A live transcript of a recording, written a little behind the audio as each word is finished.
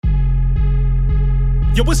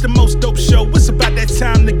Yo, what's the most dope show? It's about that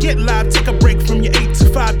time to get live. Take a break from your 8 to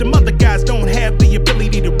 5. Them other guys don't have the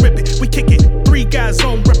ability to rip it. We kick it. 3 guys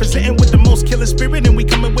on representing with the most killer spirit. And we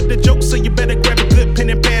coming with the jokes, so you better grab a good pen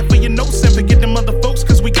and pad for your notes. And forget them other folks,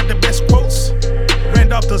 cause we got the best quotes.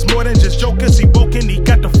 Randolph does more than just jokers. He woke and he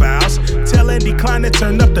got the files. Tell Andy Klein to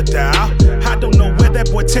turn up the dial. I don't know where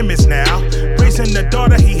that boy Tim is now. Raising the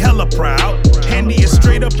daughter, he hella proud. Andy is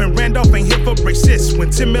straight up and Randolph ain't here for racist. When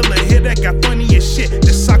Tim Miller hit, that got funny as shit.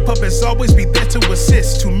 The sock puppets always be there to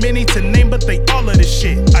assist. Too many to name, but they all of this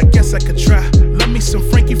shit. I guess I could try. Love me some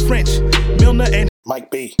Frankie French, Milner and Mike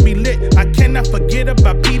B. Be lit. I cannot forget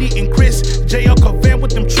about Petey and Chris. JL Covan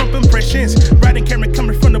with them Trump impressions. Riding Cameron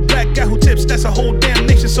coming from the black guy who tips. That's a whole damn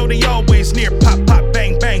nation, so they always near. Pop, pop,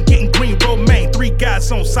 bang, bang. Getting green, romaine. 3 guys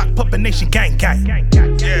on Sock Puppet Nation, gang, gang.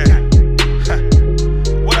 Yeah.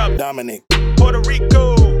 What up, Dominic? Puerto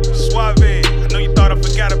Rico, Suave. I know you thought I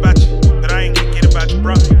forgot about you, but I ain't gonna get about you,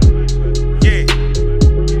 bro. Yeah.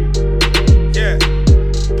 Yeah.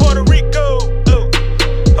 Puerto Rico,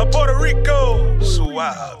 Puerto Rico,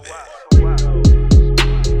 Suave.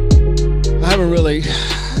 I haven't really.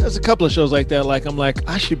 There's a couple of shows like that. Like I'm like,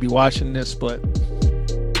 I should be watching this, but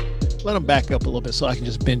let them back up a little bit so I can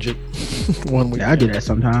just binge it one week. Yeah, I do that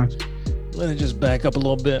sometimes. Let it just back up a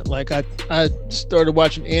little bit. Like I started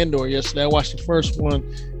watching Andor yesterday. I watched the first one.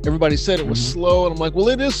 Everybody said it was slow, and I'm like, well,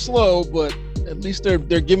 it is slow, but at least they're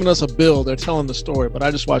giving us a build. They're telling the story. But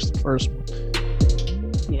I just watched the first one.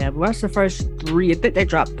 Yeah, we watched the first 3. I think they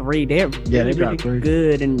dropped 3. They're really dropped 3.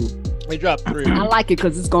 good, and They dropped 3. I like it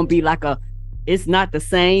because it's gonna be like it's not the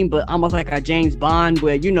same, but almost like a James Bond,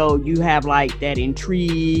 where you have like that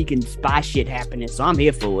intrigue and spy shit happening. So I'm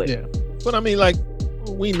here for it. Yeah, but I mean, like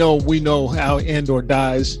we know how Andor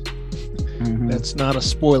dies. That's not a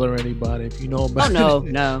spoiler, anybody. If you know about no,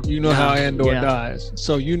 you know how Andor dies.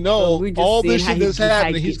 So all this shit that's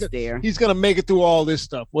happening. He's gonna make it through all this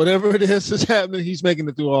stuff. Whatever it is that's happening, he's making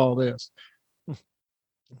it through all this.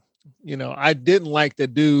 I didn't like the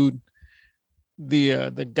dude,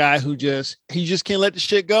 the guy who just can't let the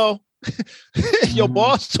shit go. Your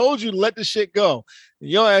boss told you to let the shit go.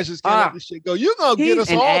 Your ass just can't let the shit go. You're gonna get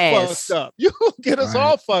us all fucked up. You gonna get us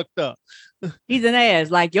all fucked up. He's an ass.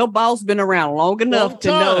 Like, your boss been around long enough to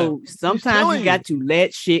know sometimes you got to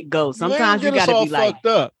let shit go. Sometimes you gotta be like, fucked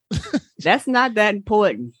up. That's not that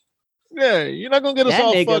important. Yeah, you're not gonna get us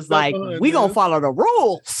all fucked up. That nigga's like, we gonna follow the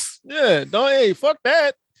rules. Yeah, fuck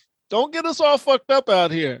that. Don't get us all fucked up out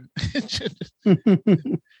here.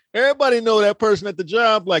 Everybody know that person at the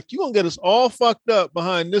job, like, you gonna get us all fucked up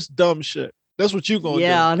behind this dumb shit. That's what you gonna do.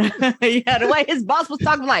 Yeah, the way his boss was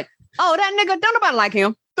talking, like, oh, that nigga, don't nobody like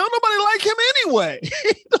him. Don't nobody like him anyway.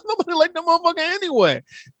 Don't nobody like that motherfucker anyway.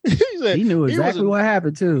 He knew exactly what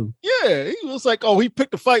happened too. Yeah, he was like, oh, he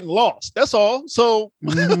picked a fight and lost. That's all. So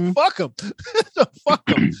fuck him. Fuck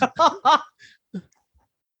him.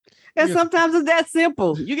 And sometimes it's that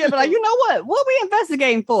simple. You get like, you know what? What we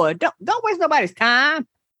investigating for? Don't waste nobody's time.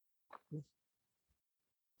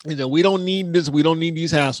 We don't need this. We don't need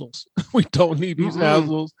these hassles. We don't need these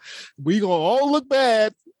hassles. We gonna all look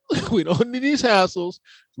bad. We don't need these hassles.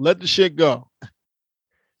 Let the shit go.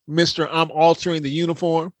 Mr. I'm altering the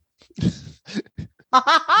uniform. It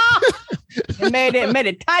made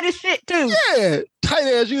it tight as shit too. Yeah, tight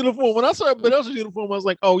ass uniform. When I saw everybody else's uniform, I was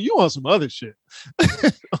like, oh, you want some other shit.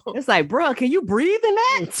 It's like, bro, can you breathe in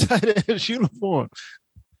that? Tight ass uniform.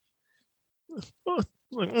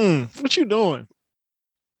 Like, what you doing?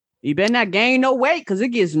 You better not gain no weight because it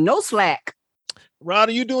gets no slack. Rod,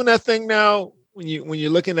 are you doing that thing now? When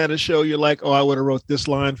you're looking at a show, you're like, oh, I would have wrote this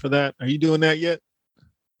line for that. Are you doing that yet?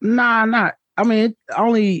 Nah, not. I mean,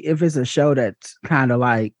 only if it's a show that's kind of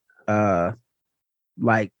like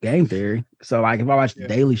Game Theory. So like if I watch The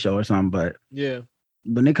Daily Show or something, but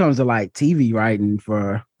when it comes to like TV writing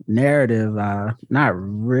for narrative, not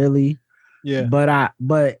really. Yeah.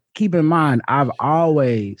 But keep in mind, I've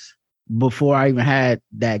always, before I even had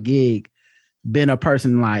that gig, been a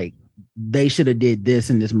person like, they should have did this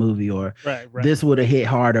in this movie, or this would have hit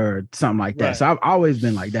harder, or something like that. So I've always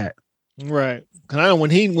been like that. Right. Cause I know when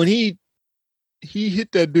he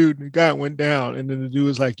hit that dude and the guy went down, and then the dude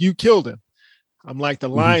was like, you killed him. I'm like, the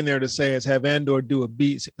line there to say is have Andor do a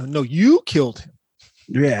beat. No, you killed him.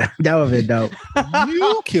 Yeah, that would have been dope.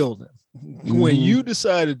 You killed him. When you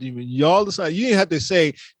decided, y'all decided, you didn't have to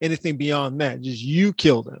say anything beyond that. Just you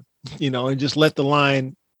killed him, and just let the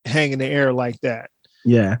line hang in the air like that.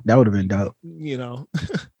 Yeah, that would have been dope. You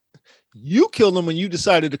killed him when you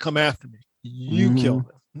decided to come after me. You killed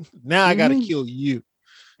him. Now I got to kill you.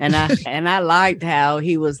 And I liked how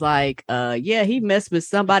he was like, he messed with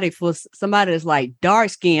somebody that's like dark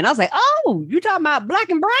skin. I was like, oh, you talking about black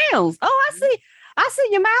and browns. Oh, I see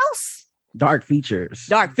your mouse. Dark features.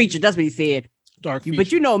 That's what he said. Dark features.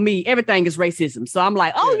 But you know me, everything is racism. So I'm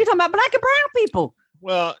like, oh, you're talking about black and brown people.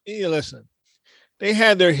 Well, listen, they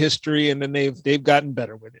had their history and then they've gotten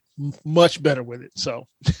better with it, much better with it. So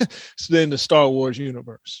then the Star Wars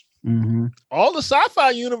universe. Mm-hmm. All the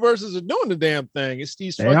sci-fi universes are doing the damn thing. It's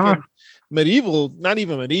these fucking medieval, not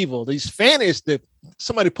even medieval, these fantasy that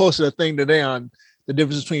somebody posted a thing today on the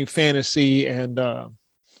difference between fantasy and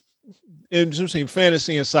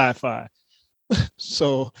sci-fi.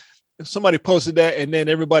 So somebody posted that and then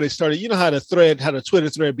everybody started, you know how the Twitter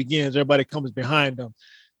thread begins, everybody comes behind them.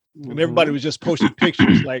 And everybody was just posting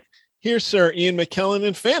pictures like, here's Sir Ian McKellen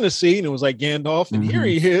in fantasy, and it was like Gandalf, and here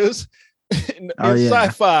he is. In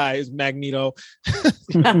sci-fi is Magneto.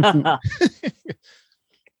 There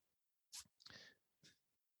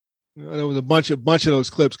was a bunch of those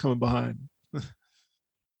clips coming behind.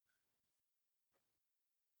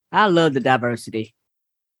 I love the diversity.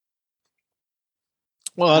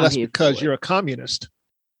 Well, that's because you're a communist.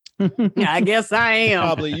 I guess I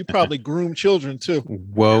am. You probably groom children too.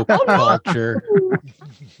 Woke culture.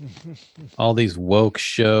 All these woke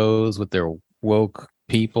shows with their woke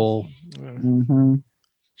people. Mm-hmm.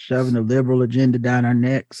 Shoving the liberal agenda down our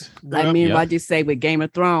necks. Like me and Roger say with Game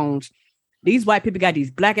of Thrones, these white people got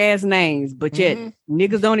these black ass names, but yet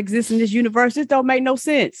niggas don't exist in this universe. This don't make no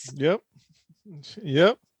sense.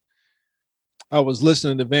 Yep. I was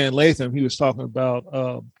listening to Van Lathan. He was talking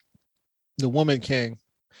about the Woman King.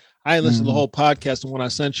 I listened to the whole podcast and when I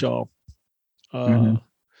sent y'all on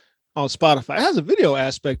Spotify. It has a video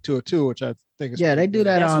aspect to it too, which I think is they do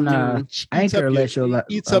that on Anchor.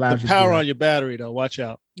 Eats up the power on your battery though. Watch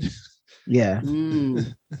out. Yeah.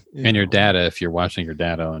 And your data if you're watching your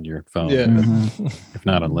data on your phone. Yeah. If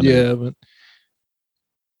not unlimited. Yeah, but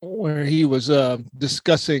where he was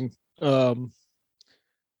discussing our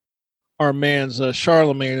man's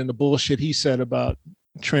Charlemagne and the bullshit he said about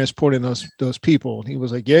transporting those people. And he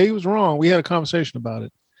was like, he was wrong. We had a conversation about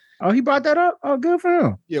it. Oh, he brought that up? Oh, good for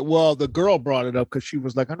him. Yeah, well, the girl brought it up because she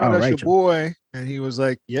was like, I know that's Rachel. Your boy. And he was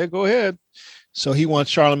like, yeah, go ahead. So he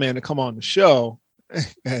wants Charlemagne to come on the show.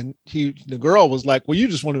 And the girl was like, well, you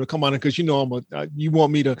just wanted to come on it because you know you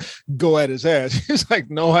want me to go at his ass. He's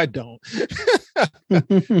like, no, I don't.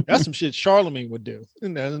 That's some shit Charlemagne would do.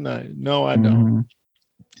 And that's not, no, I don't.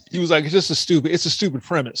 He was like, it's a stupid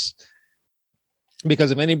premise.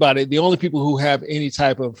 Because if anybody, the only people who have any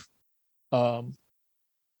type of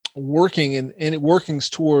working and workings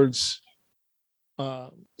towards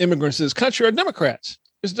immigrants in this country are Democrats.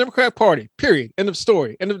 It's the Democrat Party, period. End of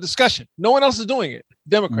story. End of discussion. No one else is doing it.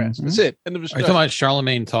 Democrats. That's it. End of discussion. Are you talking about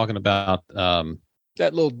Charlemagne talking about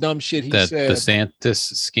that little dumb shit he said? The DeSantis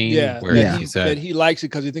scheme? He said that he likes it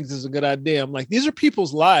because he thinks it's a good idea. I'm like, these are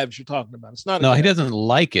people's lives you're talking about. It's not. No, he doesn't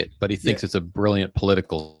like it, but he thinks it's a brilliant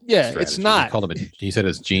political strategy. It's not. He said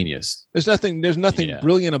it's genius. There's nothing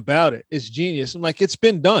brilliant about it. It's genius. I'm like, it's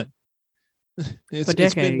been done.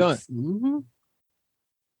 It's been done. Mm-hmm.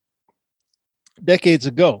 Decades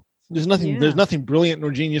ago. There's nothing brilliant nor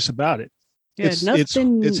genius about it.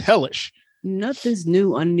 It's hellish. Nothing's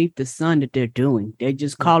new underneath the sun that they're doing. They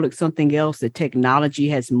just call it something else. The technology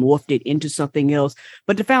has morphed it into something else.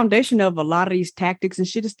 But the foundation of a lot of these tactics and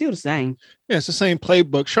shit is still the same. Yeah, it's the same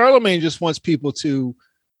playbook. Charlemagne just wants people to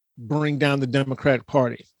bring down the Democratic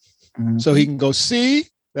Party so he can go see.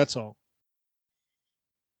 That's all.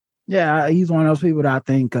 Yeah, he's one of those people that I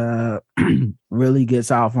think really gets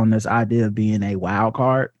off on this idea of being a wild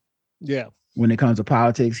card. Yeah. When it comes to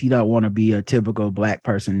politics, he don't want to be a typical black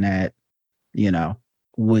person that,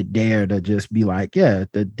 would dare to just be like, yeah,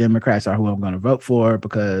 the Democrats are who I'm going to vote for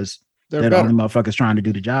because they're the only motherfuckers trying to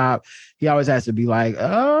do the job. He always has to be like,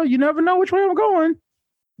 oh, you never know which way I'm going.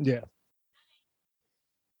 Yeah.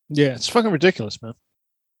 Yeah, it's fucking ridiculous, man.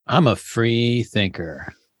 I'm a free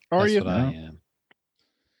thinker. Are you? I am.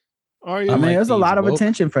 Are you? I mean, there's a lot of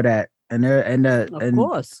attention for that. And of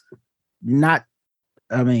course. Not,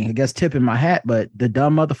 I mean, I guess tipping my hat, but the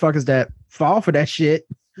dumb motherfuckers that fall for that shit,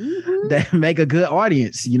 they make a good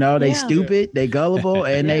audience. They stupid, they gullible,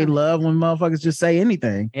 and they love when motherfuckers just say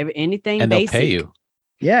anything. Anything and basic. They'll pay you.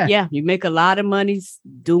 Yeah. Yeah. You make a lot of money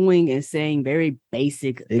doing and saying very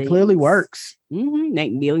basic things. Clearly works.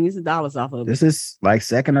 Make millions of dollars off of it. This is like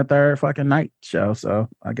second or third fucking night show. So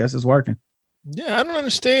I guess it's working. Yeah, I don't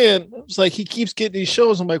understand. It's like he keeps getting these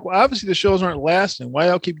shows. I'm like, well, obviously the shows aren't lasting. Why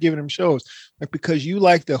y'all keep giving him shows? Like, because you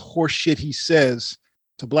like the horse shit he says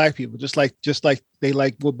to black people, just like they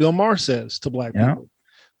like what Bill Maher says to black people.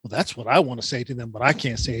 well, that's what I want to say to them, but I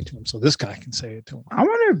can't say it to them. So this guy can say it to him. I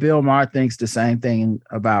wonder if Bill Maher thinks the same thing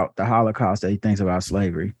about the Holocaust that he thinks about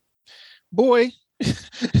slavery. Boy.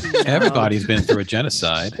 Everybody's been through a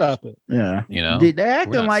genocide. Stop it. Yeah. You know, they're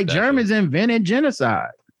acting like special. Germans invented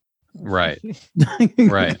genocide. Right.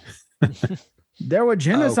 Right. There were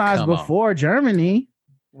genocides before Germany.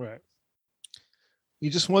 Right. He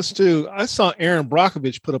just wants to. I saw Aaron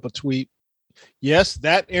Brockovich put up a tweet. Yes,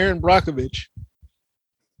 that Aaron Brockovich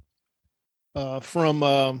from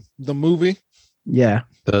the movie. Yeah.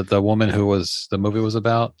 The woman who was the movie was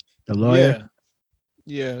about. The lawyer.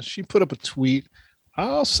 Yeah. She put up a tweet.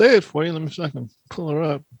 I'll say it for you. Let me see if I can pull her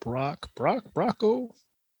up. Brocco.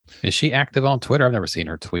 Is she active on Twitter? I've never seen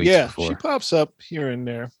her tweets before. She pops up here and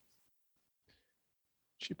there.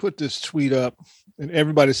 She put this tweet up, and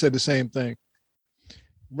everybody said the same thing.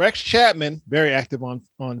 Rex Chapman, very active on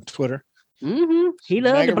Twitter. Mm-hmm. He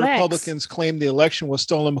loved the blacks. Republicans claim the election was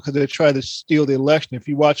stolen because they tried to steal the election. If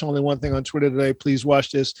you watch only one thing on Twitter today, please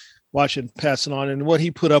watch this. Watch it and pass it on. And what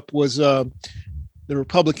he put up was the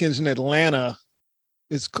Republicans in Atlanta,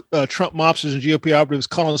 it's Trump mobsters and GOP operatives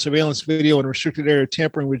calling surveillance video and restricted area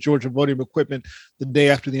tampering with Georgia voting equipment the day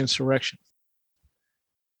after the insurrection.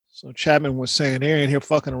 So Chapman was saying they ain't here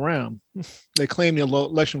fucking around. They claim the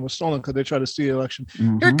election was stolen because they tried to steal the election.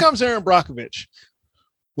 Mm-hmm. Here comes Aaron Brockovich.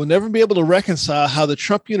 We'll never be able to reconcile how the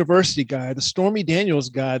Trump University guy, the Stormy Daniels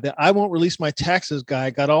guy, the I won't release my taxes guy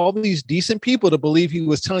got all these decent people to believe he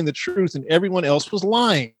was telling the truth and everyone else was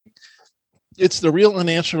lying. It's the real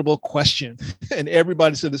unanswerable question. And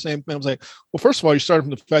everybody said the same thing. I was like, well, first of all, you started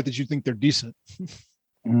from the fact that you think they're decent.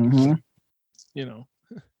 Mm-hmm. You know.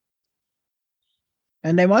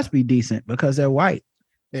 And they must be decent because they're white.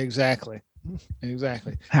 Exactly.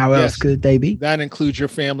 How else could they be? That includes your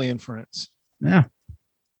family and friends. Yeah.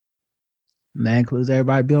 And that includes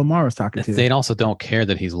everybody Bill Maher was talking to. They also don't care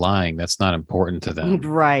that he's lying. That's not important to them.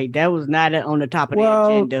 Right. That was not on the top of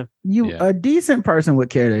the agenda. A decent person would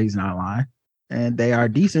care that he's not lying. And they are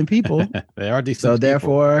decent people. They are decent so people.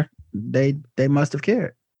 Therefore, they must have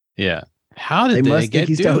cared. Yeah. How did they must think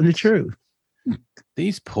he's telling the truth?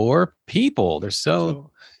 These poor people. They're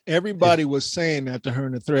so everybody was saying that to her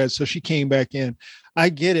in the thread. So she came back in. I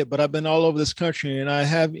get it, but I've been all over this country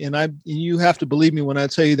and you have to believe me when I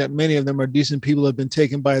tell you that many of them are decent people who have been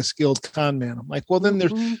taken by a skilled con man. I'm like, well,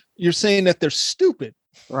 then you're saying that they're stupid.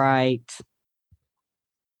 Right.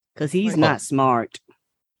 Because he's not smart.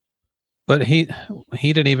 But he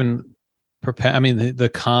didn't even prepare. I mean, the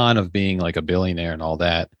con of being like a billionaire and all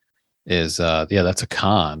that is that's a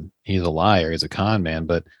con. He's a liar. He's a con man.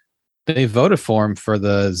 But they voted for him for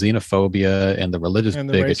the xenophobia and the religious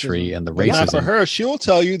bigotry and the racism. Not for her. She'll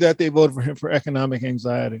tell you that they voted for him for economic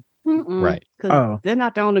anxiety. Right. They're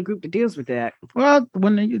not the only group that deals with that. Well,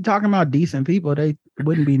 when you're talking about decent people, they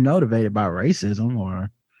wouldn't be motivated by racism or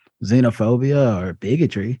xenophobia or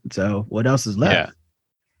bigotry. So what else is left?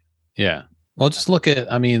 Yeah. Well, just look at,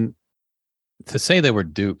 to say they were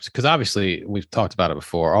duped, because obviously we've talked about it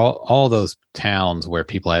before. All those towns where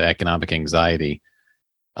people had economic anxiety,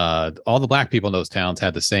 all the black people in those towns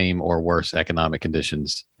had the same or worse economic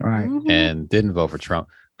conditions, right? And didn't vote for Trump.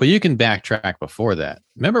 But you can backtrack before that.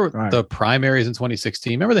 Remember the primaries in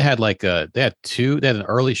 2016? Remember they had they had an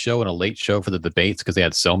early show and a late show for the debates because they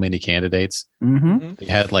had so many candidates. Mm-hmm. They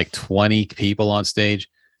had 20 people on stage.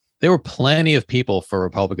 There were plenty of people for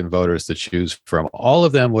Republican voters to choose from. All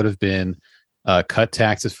of them would have been cut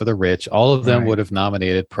taxes for the rich. All of them would have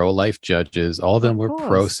nominated pro-life judges. All of them were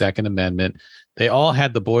pro-Second Amendment. They all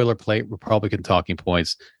had the boilerplate Republican talking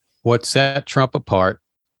points. What set Trump apart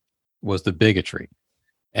was the bigotry.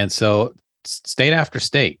 And so state after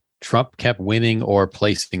state, Trump kept winning or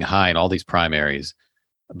placing high in all these primaries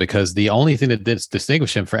because the only thing that did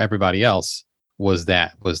distinguish him from everybody else was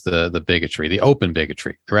the bigotry, the open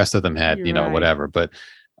bigotry. The rest of them had, whatever. But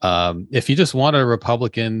if you just want a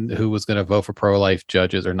Republican who was going to vote for pro-life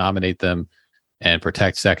judges or nominate them and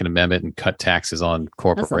protect Second Amendment and cut taxes on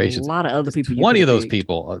corporations, that's a lot of other people. 20 of those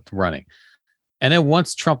people running. And then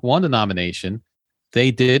once Trump won the nomination, they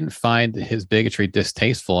didn't find his bigotry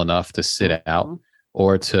distasteful enough to sit out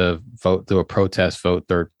or to vote, do a protest vote,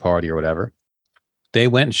 third party or whatever. They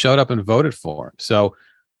went and showed up and voted for him. So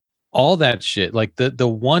all that shit, the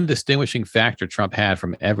one distinguishing factor Trump had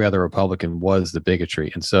from every other Republican was the bigotry.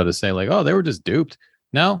 And so to say they were just duped.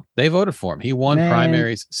 No, they voted for him. He won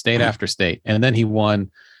primaries state after state. And then he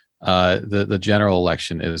won the general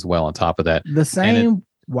election as well on top of that. The same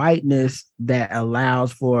whiteness that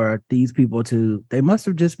allows for these people they must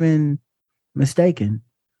have just been mistaken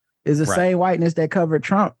is the same whiteness that covered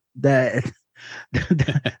Trump that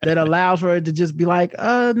that allows for it to just be like,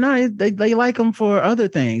 no, they like him for other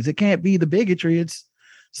things. It can't be the bigotry. It's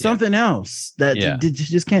something else that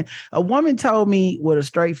just can't. A woman told me with a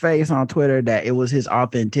straight face on Twitter that it was his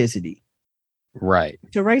authenticity. Right.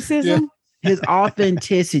 To racism? His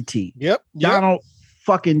authenticity. Yep. Donald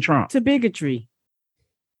fucking Trump. To bigotry.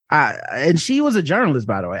 And she was a journalist,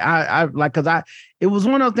 by the way. It was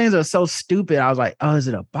one of those things that was so stupid. I was like, oh, is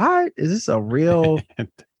it a bot? Is this a real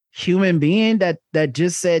human being that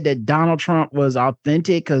just said that Donald Trump was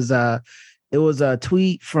authentic? Because it was a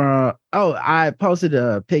tweet from, I posted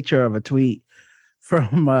a picture of a tweet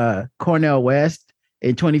from Cornel West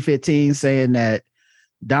in 2015 saying that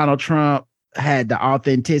Donald Trump had the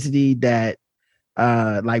authenticity that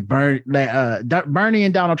Bernie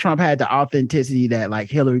and Donald Trump had the authenticity that like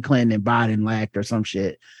Hillary Clinton and Biden lacked or some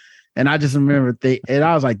shit. And I just remember and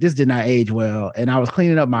I was like, this did not age well. And I was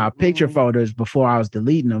cleaning up my picture folders before I was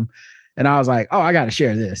deleting them. And I was like, oh, I got to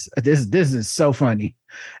share this. This is so funny.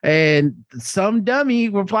 And some dummy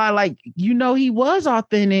replied like, he was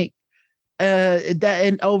authentic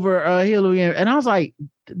over Hillary. And I was like,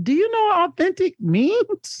 do you know what authentic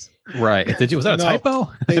means? Right. Was that a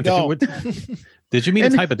typo? They don't. Did you mean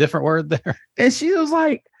to type a different word there? And she was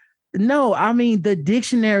like, no, I mean the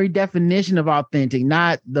dictionary definition of authentic,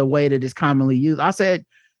 not the way that it's commonly used. I said,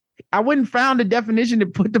 I wouldn't found a definition to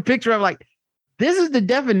put the picture of like, this is the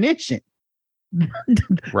definition.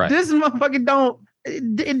 Right. This motherfucker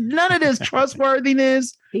none of this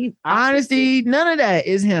trustworthiness, honesty, none of that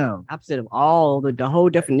is him. Opposite of all the whole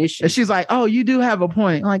definition. And she's like, oh, you do have a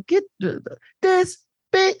point. I'm like, get this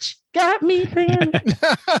bitch got me, man.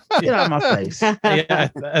 Get out of my face. Yeah,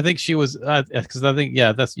 I think she was because I think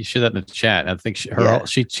you shared that in the chat. I think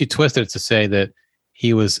she twisted it to say that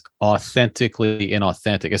he was authentically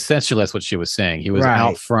inauthentic. Essentially, that's what she was saying. He was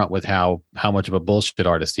out front with how much of a bullshit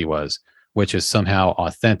artist he was, which is somehow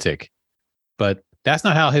authentic. But that's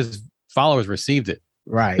not how his followers received it.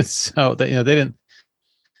 Right. So they didn't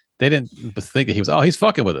think that he's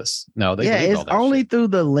fucking with us. No, it's only through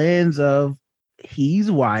the lens of he's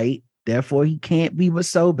white, therefore he can't be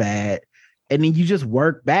so bad. And then you just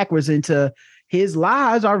work backwards into his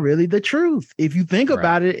lies are really the truth. If you think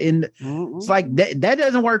about it, and it's like that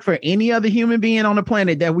doesn't work for any other human being on the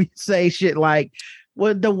planet that we say shit like,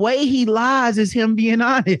 well, the way he lies is him being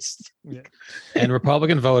honest. Yeah. And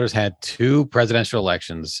Republican voters had 2 presidential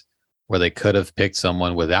elections where they could have picked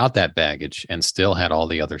someone without that baggage and still had all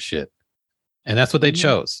the other shit. And that's what they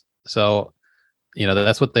chose. So,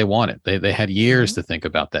 that's what they wanted. They had years to think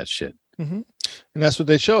about that shit. Mm-hmm. And that's what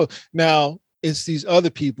they showed. Now, it's these other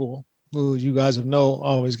people who you guys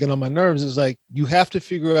always get on my nerves. Is like, you have to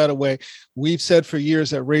figure out a way. We've said for years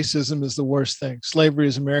that racism is the worst thing. Slavery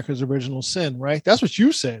is America's original sin, right? That's what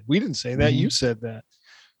you said. We didn't say that. You said that.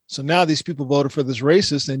 So now these people voted for this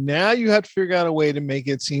racist, and now you have to figure out a way to make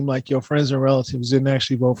it seem like your friends and relatives didn't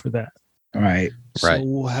actually vote for that. Right.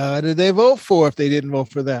 So how did they vote for if they didn't vote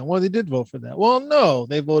for that? Well, they did vote for that. Well, no,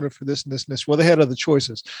 they voted for this and this and this. Well, they had other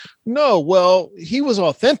choices. No, well, he was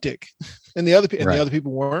authentic, and the other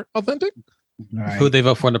people weren't authentic. Right. Who did they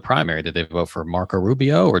vote for in the primary? Did they vote for Marco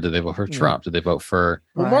Rubio or did they vote for Trump? Did they vote for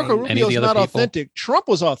Marco Rubio is not authentic? Trump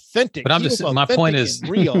was authentic. But I'm just my point is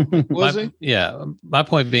real. Was he? Yeah, my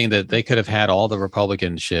point being that they could have had all the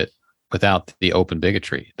Republican shit without the open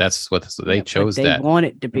bigotry. That's what they chose. They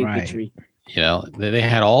wanted the bigotry. Right. They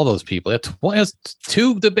had all those people. It was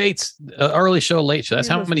 2 debates, early show, late show. That's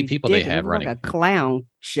how many people they have running. Like a clown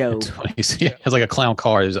show. It's like a clown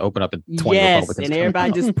car. Just open up and 20 Republicans. And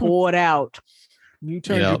everybody just poured out. You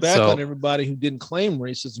turned your back on everybody who didn't claim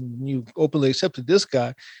racism. You openly accepted this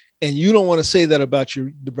guy, and you don't want to say that about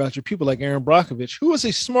your people like Erin Brockovich, who is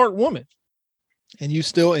a smart woman, and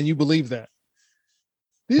you believe that.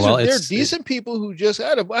 They're decent people who just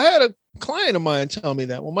I had a client of mine tell me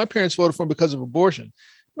that. Well, my parents voted for him because of abortion.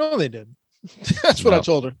 No, they didn't. That's what I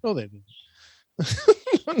told her. No, they didn't.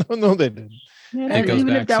 no, they didn't. And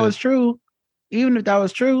even if that was true,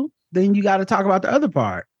 then you got to talk about the other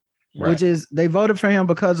part. Right. Which is they voted for him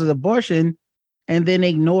because of abortion and then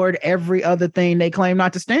ignored every other thing they claim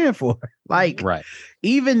not to stand for. Like,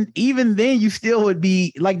 even then you still would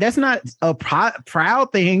be like, that's not a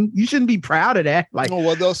proud thing. You shouldn't be proud of that. Like,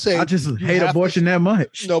 they'll say, I just hate abortion that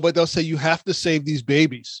much. No, but they'll say you have to save these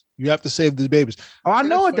babies. You have to save these babies. Oh, I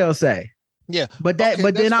know what they'll say. Yeah, but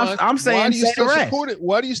then I'm saying, why do you still support it?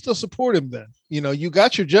 Why do you still support him then? You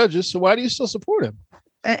got your judges, so why do you still support him?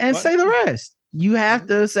 And say the rest. You have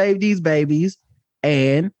to save these babies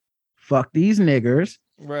and fuck these niggers.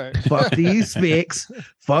 Right. Fuck these spics.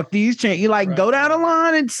 Fuck these you go down the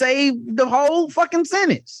line and save the whole fucking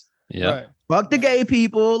sentence. Yeah. Right. Fuck the gay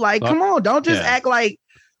people. Like, come on, don't just act like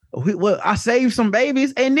I saved some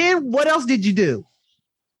babies. And then what else did you do?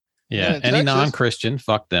 Yeah, any non-Christian,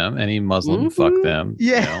 fuck them. Any Muslim, fuck them.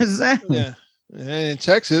 Yeah, exactly. Yeah. And in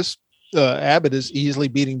Texas, Abbott is easily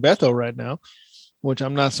beating Beto right now, which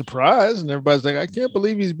I'm not surprised. And everybody's like, I can't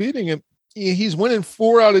believe he's beating him. He's winning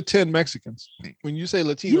 4 out of 10 Mexicans. When you say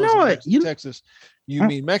Latinos in Texas, you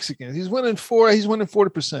mean Mexicans. He's winning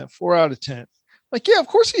 40%, 4 out of 10. Like, yeah, of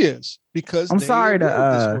course he is. Because I'm sorry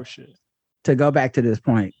to go back to this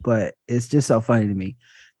point, but it's just so funny to me.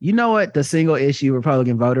 You know what the single issue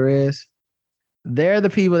Republican voter is? They're the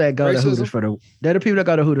people that go to Hooters for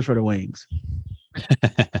the wings.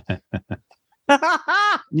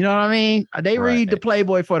 You know what I mean? They read the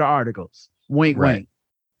Playboy for the articles. Wink, wink.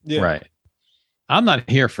 Yeah. Right. I'm not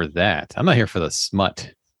here for that. I'm not here for the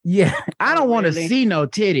smut. Yeah, I don't want to see no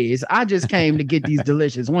titties. I just came to get these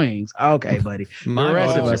delicious wings. Okay, buddy. The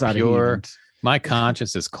rest of us are pure. My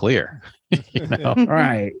conscience is clear. You know?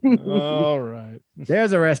 Right. All right.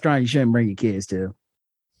 There's a restaurant you shouldn't bring your kids to.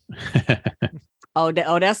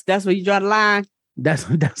 That's where you draw the line. That's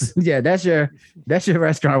your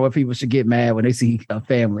restaurant where people should get mad when they see a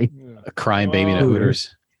family. A crying baby in a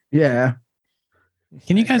Hooters. Yeah.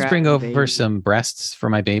 Can you guys bring over some breasts for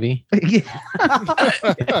my baby?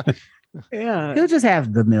 Yeah. He'll just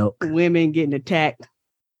have the milk. Women getting attacked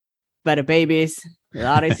by the babies.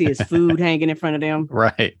 All they see is food hanging in front of them.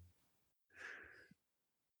 Right.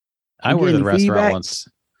 I worked at a restaurant once.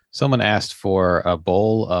 Someone asked for a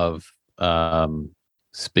bowl of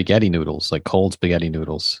spaghetti noodles, like cold spaghetti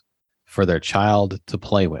noodles, for their child to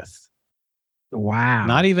play with.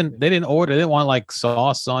 Wow. They didn't order. They didn't want like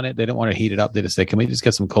sauce on it. They didn't want to heat it up. They just said, can we just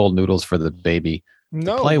get some cold noodles for the baby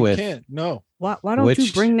to play with? Can't. No. Why don't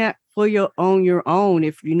you bring that for your own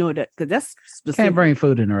if you know that? Because that's specific. Can't bring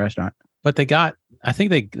food in a restaurant. But I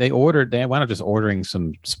think they ordered, they wound up just ordering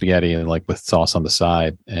some spaghetti and like with sauce on the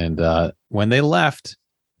side. And when they left,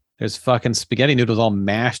 there's fucking spaghetti noodles all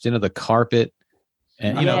mashed into the carpet.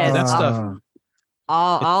 And you know, that stuff.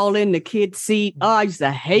 All in the kid's seat. Oh, I used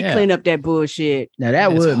to hate clean up that bullshit. Now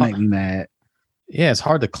that would make me mad. Yeah, it's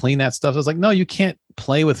hard to clean that stuff. I was like, no, you can't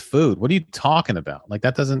play with food. What are you talking about? Like,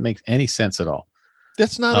 that doesn't make any sense at all.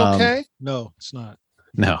 That's not okay. No, it's not.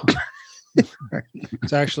 No.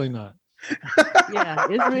 It's actually not. Yeah,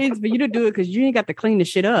 it's for you to do it because you ain't got to clean the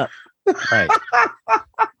shit up. Right.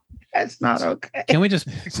 That's not okay. Can we just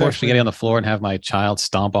pour spaghetti on the floor and have my child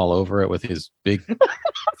stomp all over it with his big,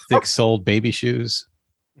 thick-soled baby shoes?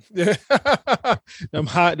 Yeah. them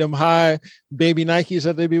high baby Nikes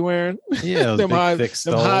that they be wearing. Yeah, them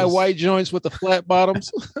high white joints with the flat bottoms.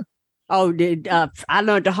 I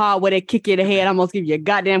learned the hard way. They kick you in the head, almost give you a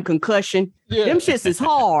goddamn concussion. Yeah. Them shits is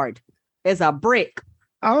hard as a brick.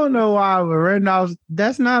 I don't know why, but right now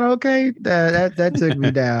that's not okay. That took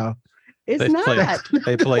me down. It's not.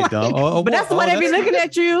 They play dumb. But that's the way they be looking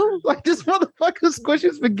at you. Like this motherfucker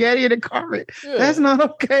squishing spaghetti in the carpet. Yeah. That's not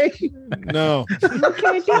okay. No. You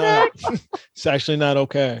can't do that. It's actually not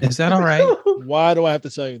okay. Is that all right? Why do I have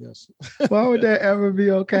to tell you this? Why would that ever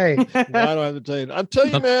be okay? Why do I have to tell you? I'm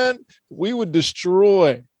telling you, man, we would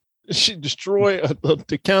destroy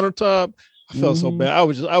the countertop. I felt so bad. I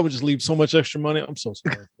would just leave so much extra money. I'm so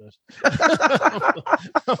sorry for this.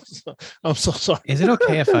 I'm so sorry. Is it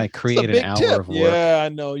okay if I create an hour of work? Yeah, I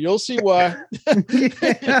know. You'll see why.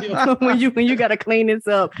 when you got to clean this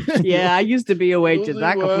up. Yeah, I used to be a waitress.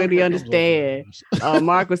 I completely understand.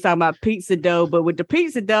 Mark was talking about pizza dough, but with the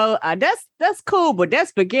pizza dough, that's cool. But that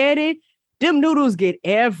spaghetti, them noodles get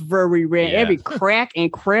everywhere, every crack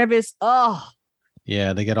and crevice. Oh.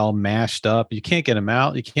 Yeah, they get all mashed up. You can't get them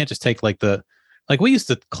out. You can't just take like we used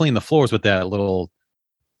to clean the floors with that little,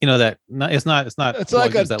 it's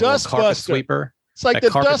like a dust buster sweeper. It's like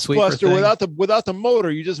the dust buster without the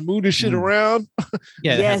motor. You just move the shit around.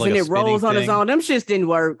 Yeah, and it rolls on its own. Them shits didn't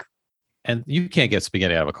work. And you can't get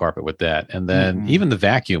spaghetti out of a carpet with that. And then even the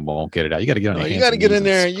vacuum won't get it out. You got to get on your hands. You got to get in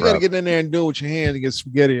there. You got to get in there and do it with your hands to get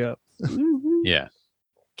spaghetti up. Yeah.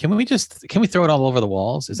 Can we throw it all over the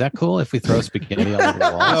walls? Is that cool if we throw spaghetti all over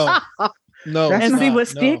the walls? No. And see what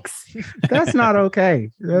sticks? That's not okay.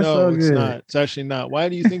 That's so good. It's not. It's actually not. Why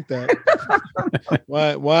do you think that?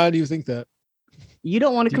 Why do you think that? You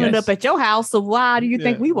don't want to clean it up at your house, so why do you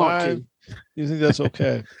think we want to? You think that's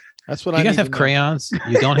okay? That's what you guys have crayons?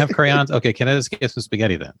 You don't have crayons? Okay, can I just get some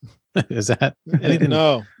spaghetti then? Is that anything?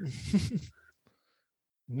 No.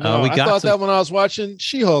 I thought that when I was watching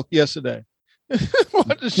She-Hulk yesterday.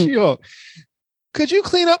 What is She-Hulk? Could you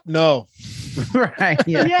clean up? No. Right.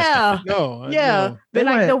 Yeah. No. Yeah. No. But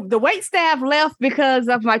like the wait staff left because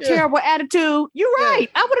of my terrible attitude. You're right.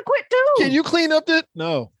 I would have quit too. Can you clean up it?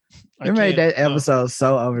 No. You made that episode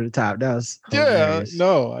so over the top. That was hilarious.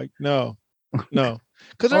 No.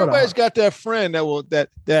 Because everybody's got that friend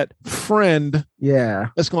that friend. Yeah.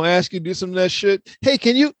 That's gonna ask you to do some of that shit. Hey,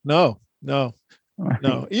 can you? No. You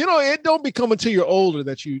know, it don't become until you're older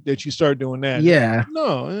that you start doing that. Yeah.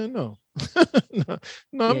 No. no, I'm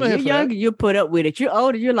not you're younger, you put up with it. You're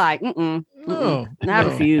older, you're like, I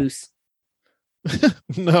refuse.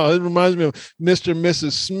 No, it reminds me of Mr. and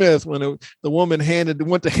Mrs. Smith when the woman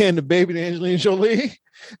went to hand the baby to Angelina Jolie.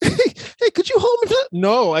 Hey, could you hold me?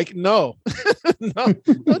 No, no,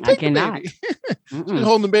 I cannot. She's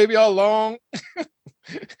holding the baby all along.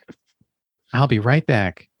 I'll be right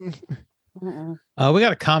back. We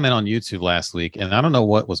got a comment on YouTube last week, and I don't know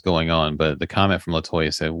what was going on, but the comment from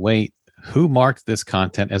Latoya said, "Wait, who marked this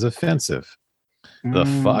content as offensive? The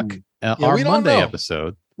fuck?" Our Monday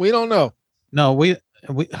episode. We don't know. No, we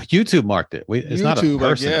YouTube marked it. It's not a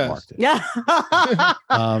person that marked it. Yeah.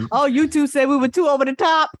 YouTube said we were too over the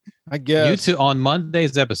top. I guess. YouTube on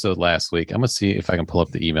Monday's episode last week. I'm gonna see if I can pull up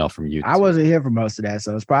the email from YouTube. I wasn't here for most of that,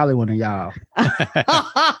 so it's probably one of y'all.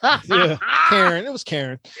 Yeah, Karen. It was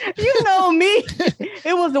Karen. You know me.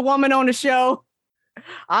 It was the woman on the show.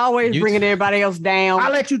 I always bringing everybody else down. I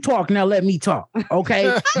let you talk. Now let me talk.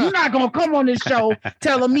 Okay. You're not gonna come on this show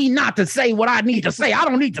telling me not to say what I need to say. I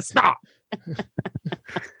don't need to stop.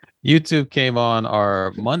 YouTube came on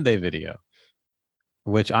our Monday video,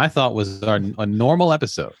 which I thought was a normal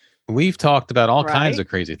episode. We've talked about all kinds of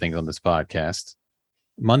crazy things on this podcast.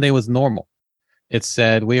 Monday was normal. It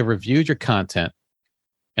said, we have reviewed your content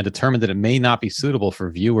and determined that it may not be suitable for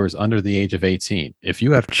viewers under the age of 18. If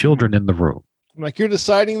you have children in the room. I'm like, you're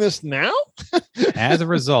deciding this now? As a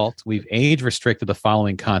result, we've age restricted the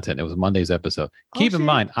following content. It was Monday's episode. Keep in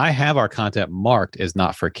mind, I have our content marked as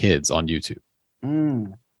not for kids on YouTube.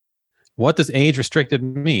 What does age restricted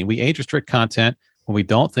mean? We age restrict content when we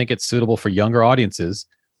don't think it's suitable for younger audiences.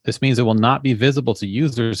 This means it will not be visible to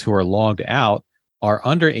users who are logged out, are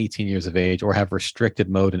under 18 years of age, or have restricted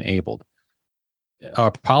mode enabled.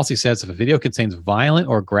 Our policy says if a video contains violent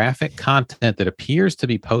or graphic content that appears to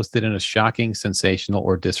be posted in a shocking, sensational,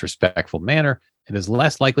 or disrespectful manner, it is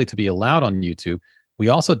less likely to be allowed on YouTube. We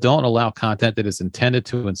also don't allow content that is intended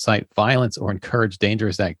to incite violence or encourage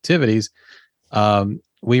dangerous activities.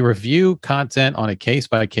 We review content on a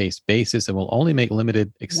case-by-case basis and will only make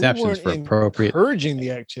limited exceptions for appropriate encouraging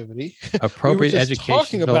the activity. Appropriate education.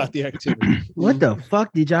 Talking about the activity. What the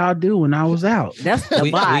fuck did y'all do when I was out? That's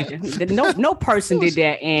the bot. No person did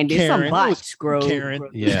that, Andy. Some bot scroll. Karen.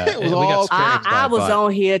 Yeah. I was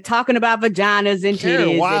on here talking about vaginas and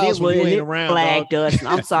titties, and it flagged us.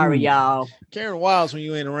 I'm sorry, y'all. Karen Wiles when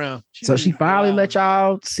you ain't around. So she finally let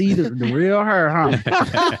y'all see the real her, huh?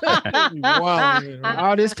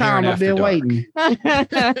 All this time I've been waiting.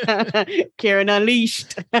 Karen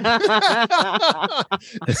Unleashed.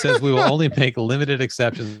 It says we will only make limited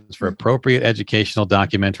exceptions for appropriate educational,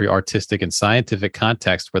 documentary, artistic, and scientific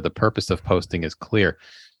context where the purpose of posting is clear.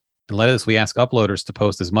 And we ask uploaders to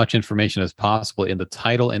post as much information as possible in the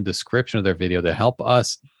title and description of their video to help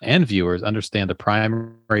us and viewers understand the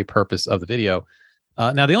primary purpose of the video.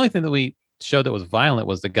 Now, the only thing that we showed that was violent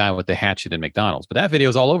was the guy with the hatchet in McDonald's, but that video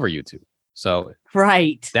is all over YouTube. So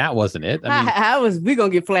that wasn't it. I mean, we gonna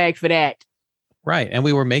get flagged for that? Right, and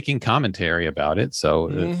we were making commentary about it, so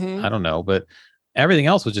I don't know, but everything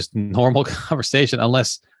else was just normal conversation,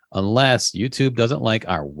 unless YouTube doesn't like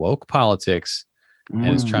our woke politics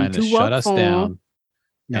and is trying to shut us down.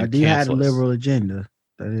 Now, do you have a liberal agenda?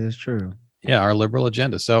 That is true. Yeah, our liberal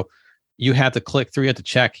agenda. So you had to click through. You had to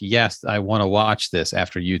check, yes, I want to watch this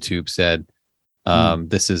after YouTube said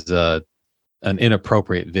this is an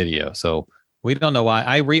inappropriate video. So we don't know why.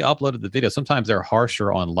 I re-uploaded the video. Sometimes they're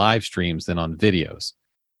harsher on live streams than on videos.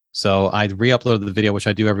 So I re-uploaded the video, which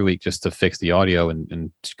I do every week just to fix the audio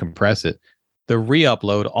and compress it. The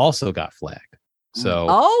re-upload also got flagged.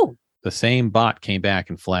 So the same bot came back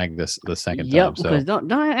and flagged this the second time. So because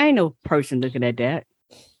don't ain't no person looking at that.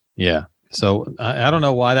 Yeah. So I don't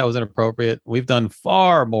know why that was inappropriate. We've done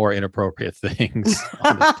far more inappropriate things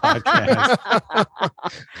on this podcast.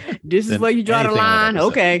 This is where you draw the line.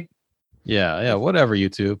 Okay. Yeah. Whatever,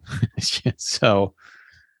 YouTube. So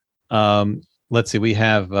let's see. We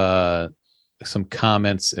have some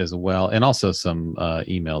comments as well, and also some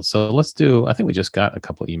emails. So let's do, I think we just got a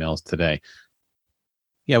couple emails today.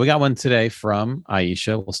 Yeah, we got one today from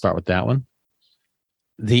Aisha. We'll start with that one.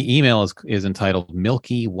 The email is entitled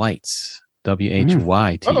Milky Whites,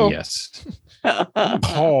 WHYTES.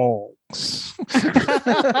 Pause.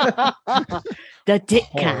 The dick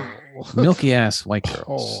kind. Milky ass white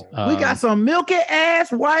girls. We got some milky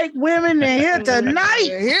ass white women in here tonight.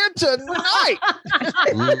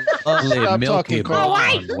 Lovely talking, milky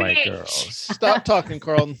blonde Carlton. white girls. Stop talking,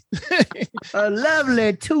 Carlton. A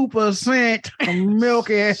lovely 2%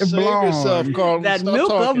 milky ass Save blonde. yourself, Carlton. That Stop milk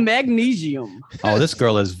talking. of magnesium. Oh, this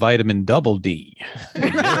girl is vitamin double D.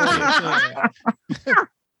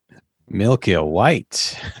 Milky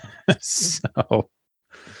white. So,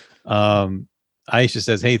 Aisha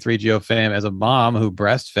says, "Hey, 3GO fam, as a mom who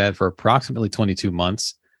breastfed for approximately 22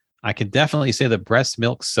 months, I can definitely say that breast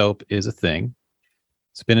milk soap is a thing.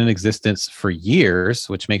 It's been in existence for years,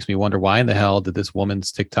 which makes me wonder why in the hell did this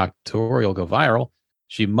woman's TikTok tutorial go viral?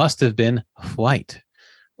 She must have been white.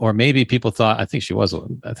 Or maybe people thought, I think she was.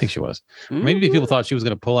 Maybe people thought she was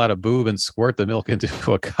going to pull out a boob and squirt the milk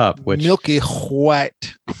into a cup, which milky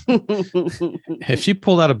white. If she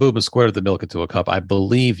pulled out a boob and squirted the milk into a cup, I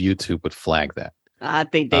believe YouTube would flag that. I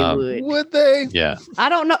think they would. Would they? Yeah. I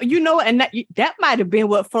don't know. You know, and that might have been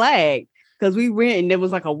what flagged. Because we went and there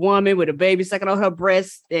was like a woman with a baby sucking on her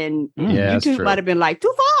breast, and YouTube might have been like,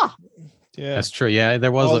 too far. Yeah, that's true. Yeah,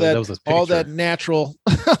 there was there was this picture. All that natural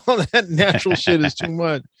shit is too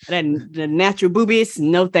much. The natural boobies,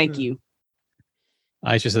 no, thank you.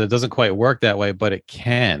 I just said it doesn't quite work that way, but it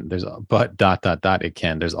can. There's but ... it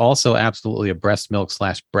can. There's also absolutely a breast milk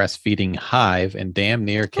 / breastfeeding hive, and damn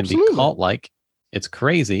near can be cult-like. It's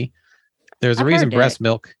crazy. There's a reason breast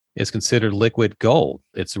milk is considered liquid gold.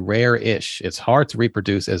 It's rare-ish. It's hard to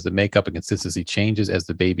reproduce as the makeup and consistency changes as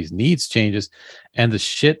the baby's needs changes, and the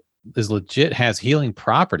shit is legit, has healing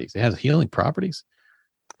properties. It has healing properties.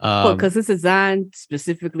 Because it's designed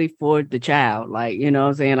specifically for the child. Like, you know what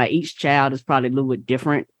I'm saying? Like each child is probably a little bit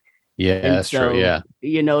different. Yeah, and that's true. Yeah.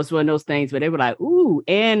 You know, it's one of those things where they were like, ooh,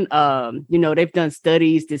 and you know, they've done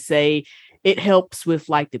studies to say it helps with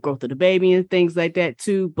like the growth of the baby and things like that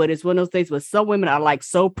too. But it's one of those things where some women are like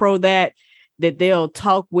so pro that they'll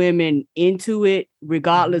talk women into it,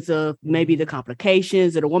 regardless of maybe the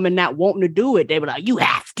complications or the woman not wanting to do it. They were like, you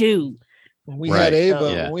have to. When we had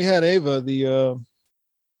Ava,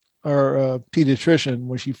 our pediatrician,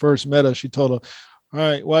 when she first met us, she told her, all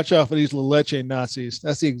right, watch out for these La Leche Nazis.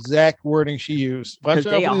 That's the exact wording she used. Watch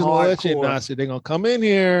out for these La Leche Nazis. They're going to come in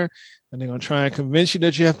here and they're going to try and convince you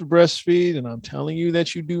that you have to breastfeed. And I'm telling you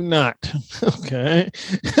that you do not. Okay.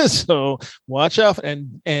 So watch out.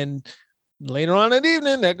 And later on that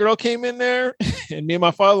evening, that girl came in there and me and my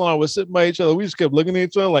father-in-law was sitting by each other. We just kept looking at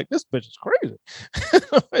each other like, this bitch is crazy.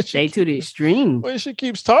 They to the extreme. When she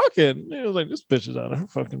keeps talking, it was like, this bitch is out of her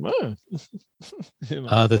fucking mind. You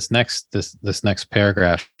know? This next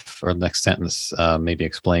paragraph or next sentence maybe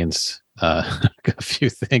explains a few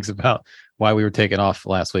things about why we were taken off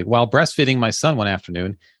last week. While breastfeeding my son one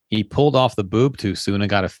afternoon, he pulled off the boob too soon and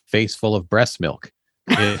got a face full of breast milk.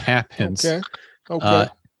 It happens. Okay.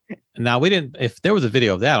 Now we didn't. If there was a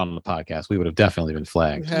video of that on the podcast, we would have definitely been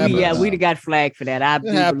flagged. Yeah, we'd have got flagged for that.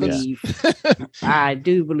 I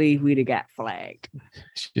do believe we'd have got flagged.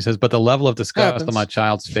 She says, but the level of disgust on my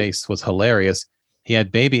child's face was hilarious. He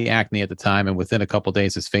had baby acne at the time, and within a couple of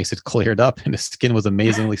days, his face had cleared up, and his skin was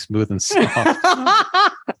amazingly smooth and soft.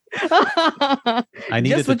 I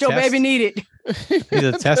needed just what your baby needed. I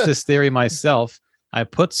needed to test this theory myself. I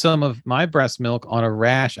put some of my breast milk on a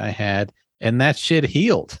rash I had, and that shit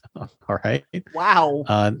healed. All right.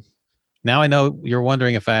 Wow. Now I know you're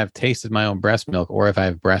wondering if I have tasted my own breast milk or if I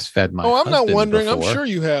have breastfed my husband. I'm not wondering. Before. I'm sure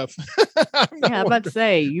you have. I'm about to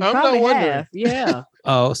say you probably have. Yeah.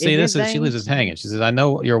 Oh, see, she leaves us hanging. She says, I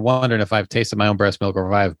know you're wondering if I've tasted my own breast milk or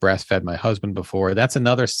if I've breastfed my husband before. That's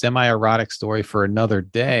another semi-erotic story for another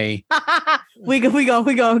day. we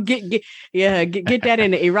gonna get that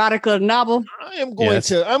in the erotica novel. I'm going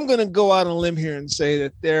to go out on a limb here and say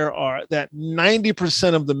that that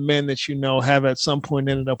 90% of the men that you know have at some point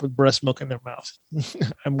ended up with breast milk in their mouth.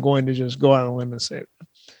 I'm going to just go out on a limb and say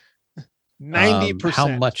that. 90%. How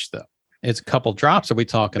much though? It's a couple drops. Are we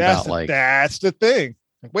talking about like? That's the thing.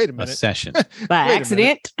 Like, wait a minute. A session by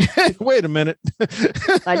accident. Wait a minute.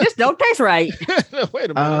 Like, this don't taste right.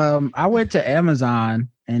 Wait a minute. I went to Amazon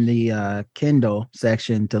in the Kindle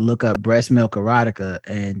section to look up breast milk erotica,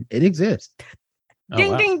 and it exists.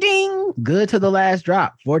 Ding, ding, ding. Good to the last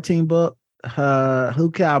drop. 14-book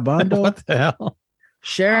Hukal bundle. What the hell?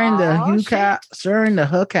 Sharing the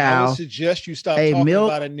Hukal. I would suggest you stop talking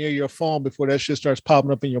about it near your phone before that shit starts popping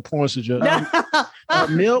up in your porn suggestions.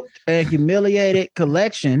 Milked and humiliated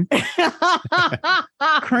collection.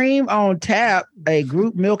 Cream on tap. A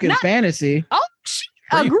group milking fantasy. Oh,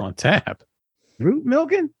 cream on tap. Group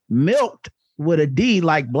milking? Milked with a D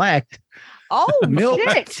like black. Oh, milk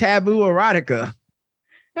shit. Taboo erotica.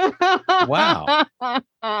 Wow.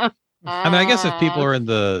 I mean, I guess if people are in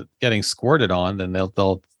the getting squirted on, then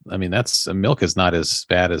they'll. I mean, milk is not as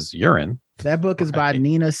bad as urine. That book is by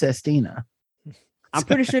Nina Sestina. I'm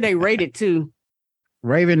pretty sure they rate it too.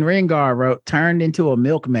 Raven Ringard wrote, "Turned into a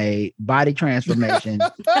milkmaid, body transformation."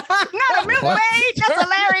 Not a milkmaid. That's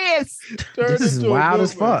hilarious. This is wild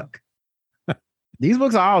as fuck. These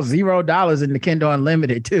books are all $0 in the Kindle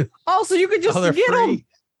Unlimited too. Oh, so you could just get them.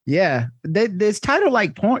 Yeah, this title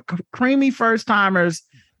like Creamy First Timers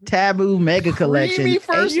Taboo Mega Collection. Creamy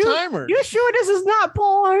First Timers. You sure this is not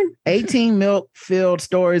porn? 18 milk-filled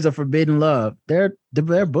stories of forbidden love. They're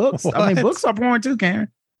books. What? I mean, books are porn too, Karen.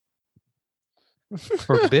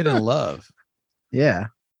 Forbidden love. Yeah.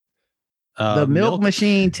 The Milk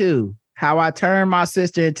Machine too. How I Turned My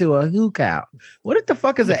Sister into a Hoo Cow. What the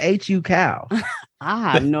fuck is a HU cow?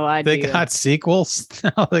 I have no idea. They got sequels.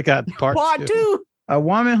 Now they got part two. A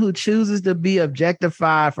woman who chooses to be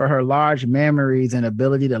objectified for her large memories and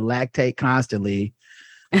ability to lactate constantly.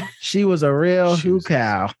 She was a real hoo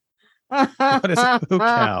cow. What is a hoo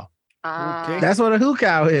cow? Okay. That's what a hoo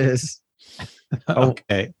cow is.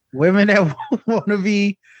 Okay. Women that want to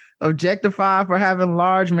be objectified for having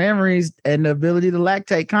large memories and the ability to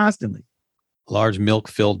lactate constantly. Large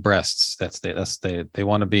milk-filled breasts. They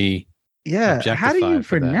want to be. Yeah. How do you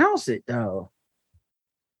pronounce it though?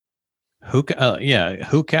 Hoo cow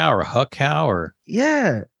or huck cow or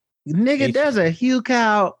nigga. There's a hoo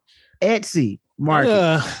cow Etsy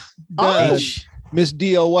market. Miss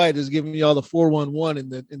D.O. White is giving y'all the 411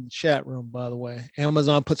 in the chat room. By the way,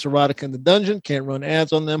 Amazon puts erotica in the dungeon. Can't run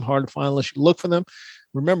ads on them. Hard to find unless you look for them.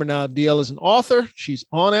 Remember now, DL is an author. She's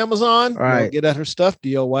on Amazon. Right. Get at her stuff.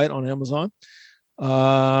 D.O. White on Amazon.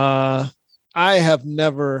 I have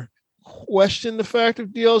never questioned the fact if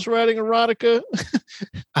DL's writing erotica.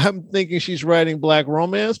 I'm thinking she's writing black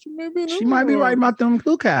romance, but maybe she might be writing about them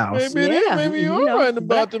hoo cows. Maybe you are writing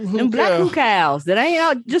about them hoo black hoo cows that ain't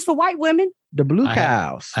out just for white women. The blue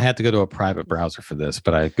cows. I had to go to a private browser for this,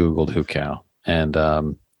 but I Googled hoo cow and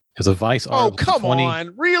there's a Vice article. Oh, come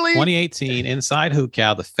on. Really? 2018, Inside Hoo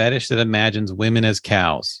Cow, the fetish that imagines women as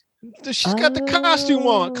cows. She's got the costume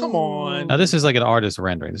on. Come on. Now, this is like an artist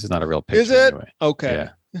rendering. This is not a real picture. Is it? Anyway. Okay.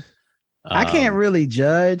 Yeah. I can't really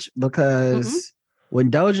judge because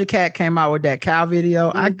when Doja Cat came out with that cow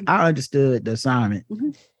video, I understood the assignment.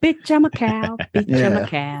 Bitch, I'm a cow. Bitch, I'm a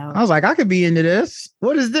cow. I was like, I could be into this.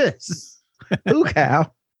 What is this? Hoo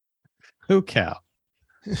cow. Hoo cow.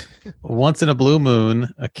 Once in a blue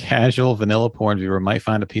moon, a casual vanilla porn viewer might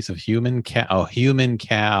find a piece of human cow. Oh, human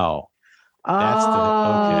cow.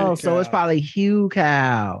 That's so it's probably hue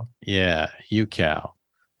cow. Yeah, hue cow.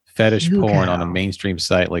 Fetish porn on a mainstream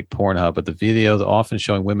site like Pornhub, but the videos often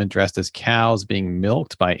showing women dressed as cows being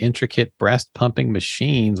milked by intricate breast pumping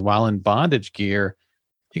machines while in bondage gear.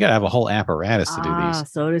 You got to have a whole apparatus to do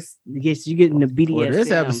these. So this gets you getting the BDSM. Well,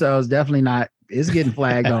 this episode is definitely not. It's getting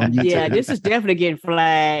flagged on YouTube. Yeah, this is definitely getting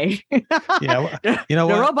flagged. Yeah, you know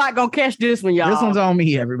what? The robot gonna catch this one, y'all. This one's on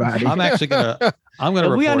me, everybody. I'm gonna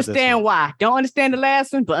report we understand this why. Don't understand the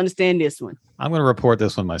last one, but understand this one. I'm gonna report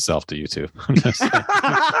this one myself to YouTube.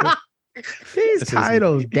 These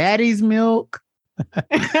titles, Daddy's Milk.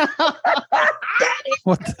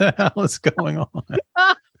 What the hell is going on?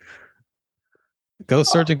 Go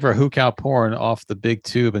searching for hoo cow porn off the big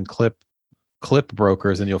tube and clip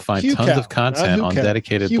brokers, and you'll find tons of content on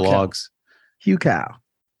dedicated blogs. Hoo cow.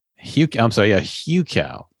 Hue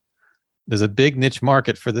cow. There's a big niche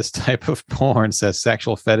market for this type of porn, says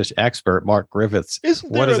sexual fetish expert Mark Griffiths.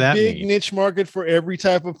 What does that mean? Big niche market for every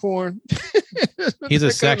type of porn? He's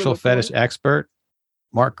a sexual fetish expert,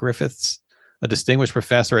 Mark Griffiths, a distinguished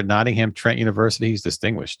professor at Nottingham Trent University. He's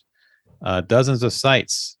distinguished. Dozens of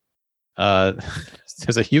sites.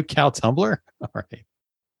 There's a hue cow Tumblr. All right.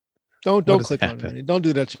 Don't click on it. Don't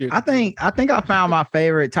do that to your. I think I found my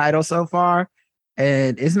favorite title so far,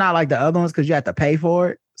 and it's not like the other ones because you have to pay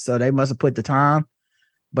for it. So they must have put the time,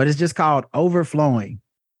 but it's just called Overflowing.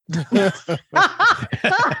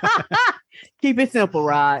 Keep it simple,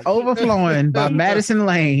 Rod. Overflowing by Madison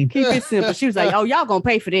Lane. Keep it simple. She was like, "Oh, y'all gonna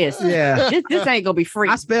pay for this? Yeah, this ain't gonna be free.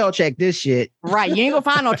 I spell check this shit. Right? You ain't gonna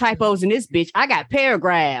find no typos in this bitch. I got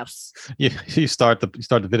paragraphs. You start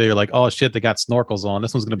the video. You're like, oh shit, they got snorkels on.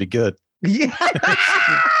 This one's gonna be good. Yeah.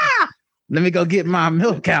 Let me go get my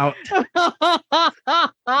milk out.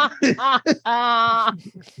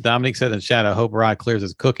 Dominique said in chat, I hope Rod clears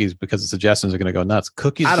his cookies because the suggestions are going to go nuts.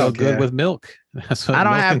 Cookies go good with milk. I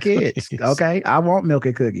don't have kids. Cookies. Okay. I want milk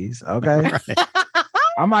and cookies. Okay. Right.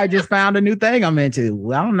 I might just found a new thing I'm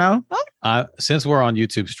into. I don't know. Since we're on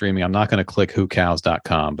YouTube streaming, I'm not going to click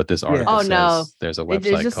whocows.com, but this article says there's a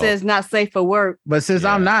website. It just says not safe for work. But since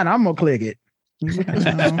I'm not, I'm going to click it. You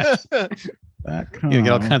get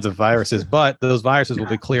all kinds of viruses, but those viruses will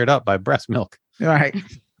be cleared up by breast milk. Right.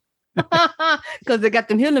 Because they got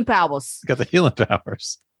them healing powers. Got the healing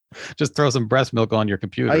powers. Just throw some breast milk on your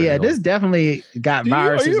computer. Oh yeah, this definitely got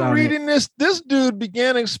viruses. Are you reading this? This dude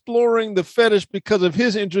began exploring the fetish because of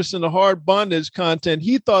his interest in the hard bondage content.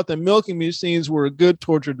 He thought the milking machines were a good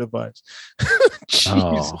torture device.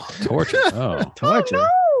 Torture! Oh, torture! Oh,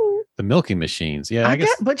 no. The milking machines. Yeah, I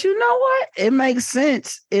guess. But you know what? It makes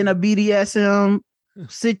sense in a BDSM.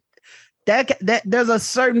 That there's a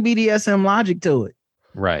certain BDSM logic to it.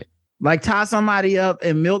 Right. Like tie somebody up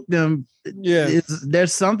and milk them. Yeah,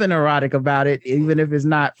 there's something erotic about it, even if it's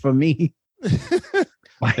not for me.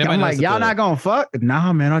 Like, I'm like, y'all not gonna fuck?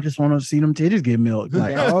 Nah, man, I just want to see them titties get milked.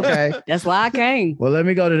 Like, okay, that's why I came. Well, let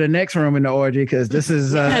me go to the next room in the orgy because this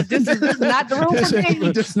is this is not the room for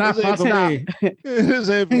me. This not for me. This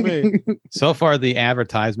ain't for me. So far, the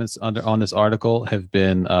advertisements on this article have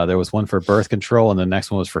been there was one for birth control, and the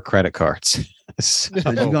next one was for credit cards. So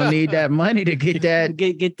you're gonna need that money to get that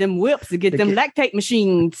get them whips to get them lactate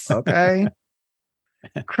machines. Okay.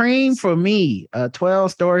 Cream for me, 12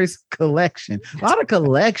 stories collection. A lot of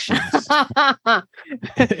collections.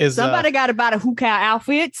 Somebody got to buy the Who Cow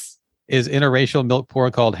outfits. Is interracial milk pour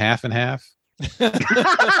called half and half? That's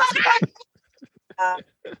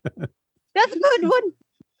a good one.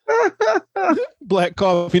 Black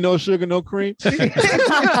coffee, no sugar, no cream.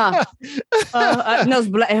 No,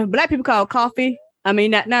 black people call coffee. I mean,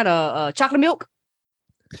 not chocolate milk.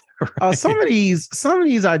 Right. Some of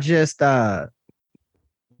these are just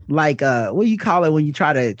like what do you call it when you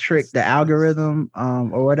try to trick the algorithm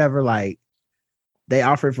or whatever, like they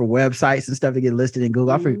offer it for websites and stuff to get listed in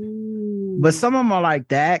Google. But some of them are like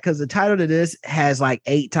that because the title to this has like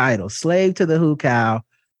 8 titles: slave to the Who Cow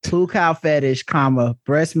fetish, comma,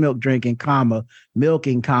 breast milk drinking, comma,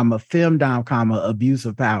 milking, comma, femdom, comma, abuse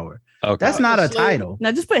of power. Okay. That's not a title.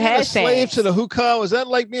 No, just put hashtag. Slave to the Who Cow. Is that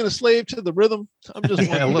like being a slave to the rhythm? I'm just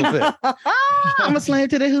wondering. A little bit. I'm a slave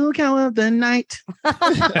to the Who Cow of the night.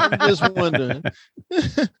 I'm just wondering.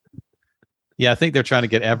 Yeah, I think they're trying to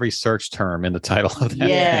get every search term in the title of that.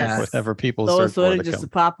 Yes. Whatever people search for. So just to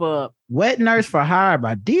pop up. Wet Nurse for Hire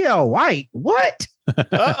by D.L. White. What?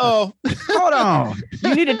 Uh-oh. Hold on.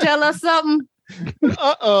 You need to tell us something.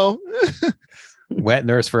 Uh-oh. Wet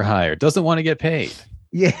Nurse for Hire. Doesn't want to get paid.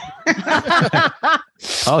 Yeah.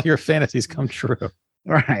 All your fantasies come true.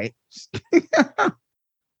 Right.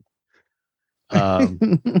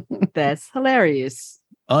 That's hilarious.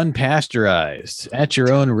 Unpasteurized at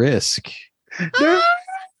your own risk.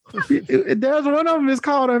 There's one of them is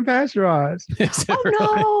called Unpasteurized.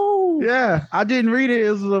 Oh no. Yeah. I didn't read it.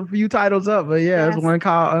 It was a few titles up, but yeah, there's one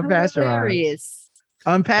called Unpasteurized. Hilarious.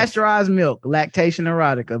 Unpasteurized Milk, Lactation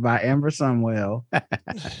Erotica by Amber Sunwell.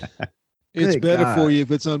 It's better for you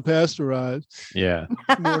if it's unpasteurized. Yeah.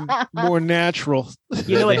 More natural.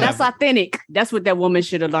 You know what? That's authentic. That's what that woman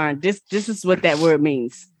should have learned. This is what that word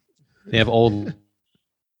means. They have old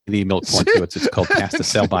milk point to it. It's called past the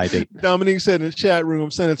sell by date. Dominique said in the chat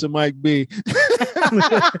room, send it to Mike B.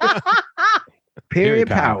 Period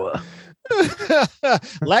power.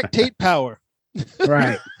 Lactate power.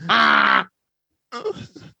 Right.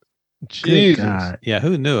 Jesus. Yeah,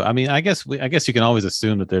 who knew? I mean, I guess you can always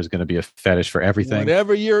assume that there's going to be a fetish for everything.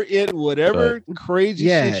 Whatever you're in, whatever crazy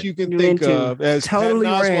shit you can think of, as totally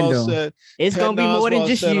random. Said, it's going to be more than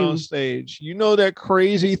just you on stage. You know that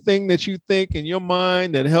crazy thing that you think in your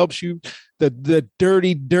mind that helps you, the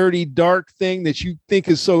dirty, dark thing that you think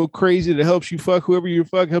is so crazy that helps you fuck whoever you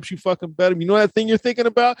fuck, helps you fuck them better. You know that thing you're thinking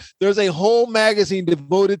about? There's a whole magazine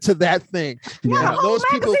devoted to that thing. Yeah.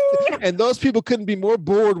 And those people couldn't be more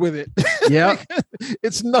bored with it. Yeah.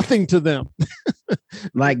 It's nothing to them.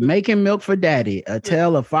 Like Making Milk for Daddy, a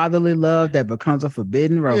tale of fatherly love that becomes a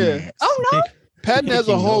forbidden romance. Yeah. Oh no. Patton has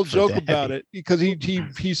a whole joke about it because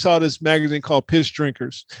he saw this magazine called Piss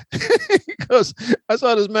Drinkers. Because I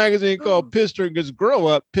saw this magazine called Piss Drinkers. Grow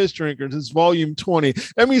Up, Piss Drinkers. It's volume 20.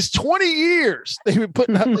 That means 20 years they've been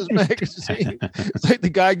putting out this magazine. It's like the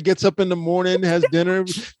guy gets up in the morning, has dinner,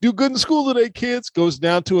 do good in school today, kids, goes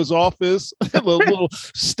down to his office, a little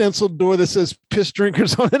stenciled door that says Piss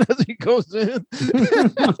Drinkers on it as he goes in.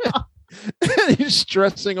 And he's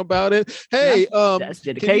stressing about it. Hey, that's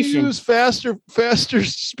dedication. Can you use faster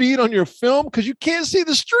speed on your film? Because you can't see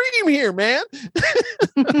the stream here, man.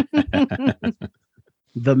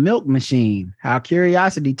 The Milk Machine, how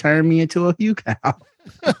curiosity turned me into a Hugh Cow.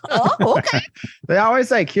 Oh, okay. They always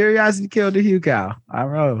say curiosity killed the Hugh Cow. I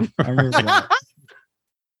remember that.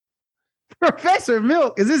 Professor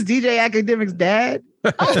Milk. Is this DJ Academic's dad?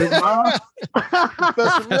 Professor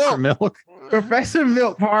Milk. Professor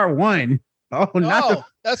Milk Part 1. Oh, not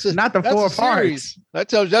the 4 parts. That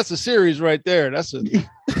tells you that's a series right there. That's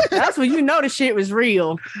when you know the shit was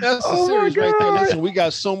real. That's a series right there. Listen, we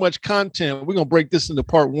got so much content. We're gonna break this into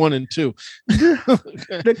part 1 and 2.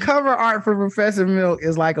 The cover art for Professor Milk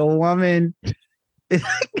is like a woman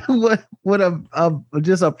with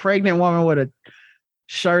just a pregnant woman with a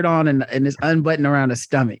shirt on and it's unbuttoned around her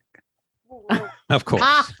stomach. Of course.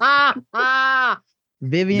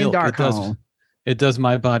 Vivian Darkholme. It does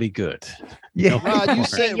my body good. Yeah,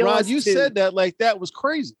 Rod, you said that like that was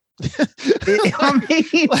crazy. I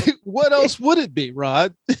mean, like, what else would it be,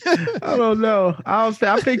 Rod? I don't know. I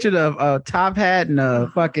pictured a top hat and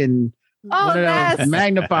a fucking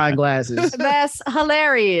magnifying glasses. That's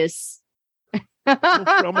hilarious.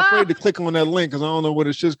 I'm afraid to click on that link because I don't know what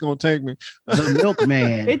it's just going to take me. The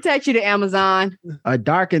Milkman. It takes you to Amazon. A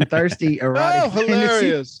dark and thirsty erotic. Oh,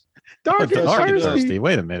 hilarious. Dark and thirsty.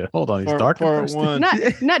 Wait a minute. Hold on. He's dark and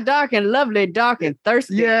thirsty. Not dark and lovely, dark and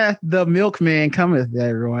thirsty. Yeah, the Milkman cometh,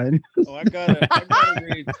 everyone. Oh, I gotta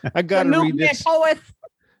read this.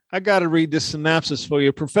 I gotta read this synopsis for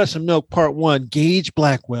you. Professor Milk Part 1. Gage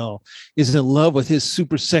Blackwell is in love with his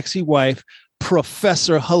super sexy wife,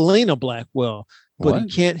 Professor Helena Blackwell, but he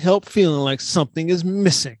can't help feeling like something is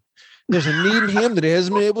missing. There's a need in him that he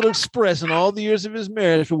hasn't been able to express in all the years of his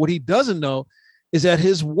marriage. But what he doesn't know is that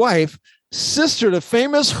his wife, sister to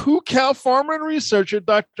famous cow farmer and researcher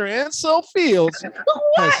Dr. Ansel Fields,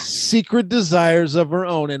 has secret desires of her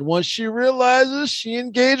own. And once she realizes she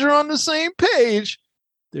and Gage are on the same page,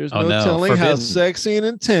 there's no telling how sexy and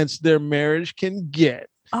intense their marriage can get.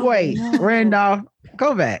 Wait, Randolph,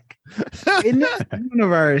 go back. In this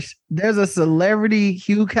universe, there's a celebrity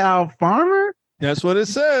cow farmer? That's what it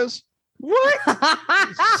says. What?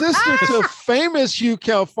 Sister to famous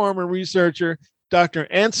cow farmer researcher Dr.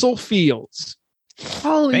 Ansel Fields.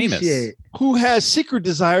 Holy shit. Who has secret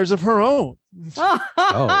desires of her own.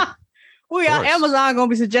 Oh. Well, Amazon gonna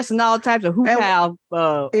be suggesting all types of cow.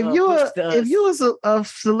 If you was a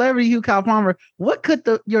celebrity cow farmer, what could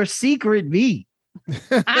your secret be?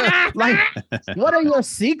 Like, what are your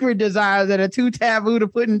secret desires that are too taboo to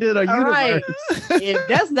put into the universe? Right. If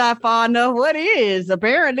that's not far enough, what is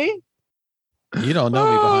apparently? You don't know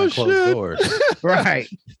me behind closed doors. Right.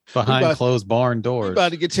 Behind closed barn doors.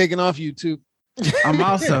 About to get taken off YouTube. I'm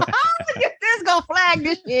also. This gonna flag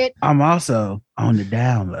this shit. I'm also on the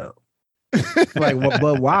down low. Like,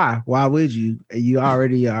 but why? Why would you? You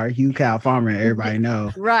already are a cow farmer, and everybody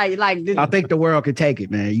know. Right. Like, I think the world can take it,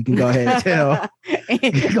 man. You can go ahead and tell.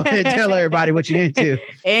 Go ahead and tell everybody what you're into.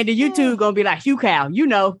 And the YouTube gonna be like cow, you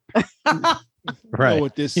know. Right. Know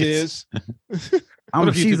what this is.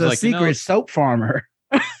 She's a secret soap farmer.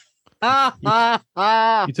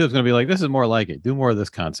 YouTube's gonna be like, this is more like it. Do more of this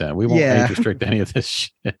content. We won't age restrict any of this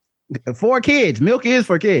shit. For kids. Milk is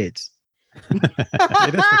for kids.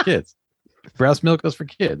 It is for kids. Breast milk is for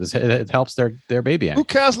kids. It helps their baby act. Who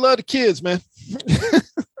cows love the kids, man?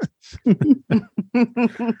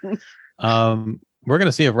 We're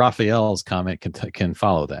gonna see if Raphael's comment can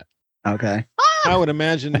follow that. Okay. I would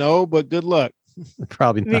imagine no, but good luck.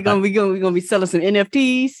 Probably not. We're gonna be selling some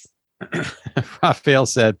NFTs. Raphael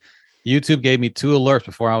said, YouTube gave me 2 alerts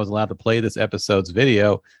before I was allowed to play this episode's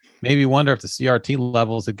video. Maybe wonder if the CRT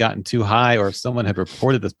levels had gotten too high or if someone had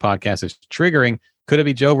reported this podcast as triggering. Could it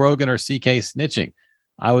be Joe Rogan or CK snitching?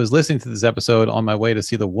 I was listening to this episode on my way to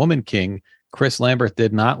see The Woman King. Chris Lambert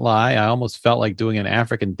did not lie. I almost felt like doing an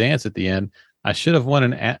African dance at the end. I should have won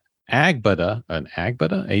an Agbada,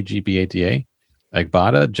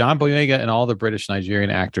 Agbada. John Boyega and all the British Nigerian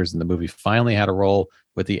actors in the movie finally had a role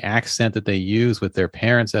with the accent that they use with their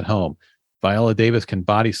parents at home. Viola Davis can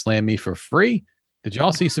body slam me for free. Did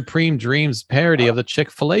y'all see Supreme Dreams parody of the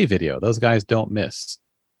Chick-fil-A video? Those guys don't miss.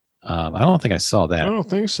 I don't think I saw that. I don't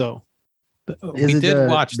think so. We did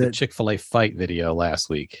watch the Chick-fil-A fight video last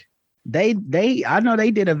week. I know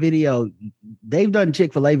they did a video. They've done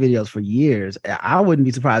Chick-fil-A videos for years. I wouldn't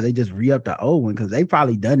be surprised they just re-upped the old one because they've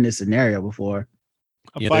probably done this scenario before.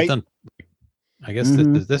 Fight? Done, I guess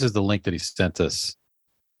this is the link that he sent us.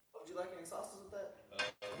 Would you like any sauces with that?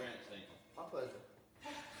 Ranch, thank you. My pleasure.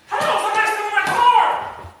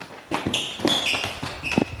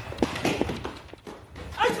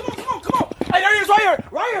 Come on. Hey, there he is right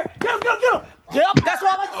here. Get him. Yep, that's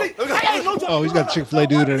what I like to see. Hey, no jump. Oh, he's got a Chick-fil-A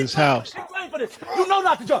dude in his house. You know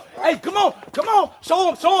not to jump. Hey, come on. Show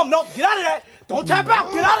him. No, get out of that. Don't tap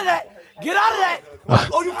out. Get out of that.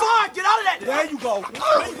 Oh, you fired. Get out of that. There you go.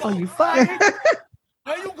 Oh, you fired.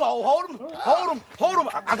 There you go. Hold him.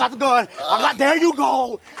 I got the gun. There you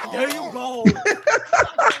go. There you go. Thank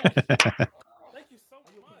you so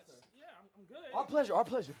much. Yeah, I'm good. Our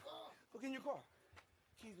pleasure. Look in your car.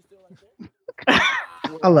 Keys are still like that.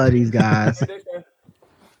 I love these guys.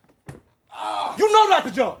 You know not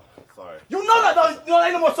to jump. Sorry. You know not. No,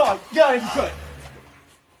 ain't no more sorry. Get out of here, cut.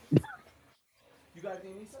 You got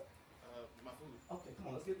anything, Lisa? My food. Okay, come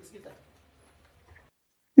on. Let's get that.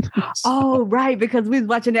 Oh, right, because we was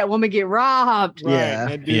watching that woman get robbed. Yeah,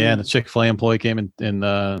 right. Yeah, and the Chick-fil-A employee came and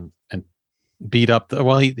beat up.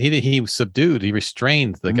 He subdued. He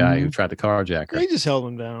restrained the guy who tried to carjack her. They just held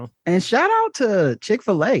him down. And shout out to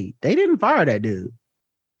Chick-fil-A. They didn't fire that dude.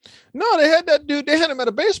 No, they had that dude. They had him at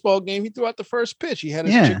a baseball game. He threw out the first pitch. He had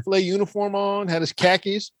his Chick-fil-A uniform on, had his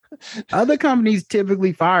khakis. Other companies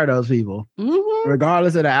typically fire those people,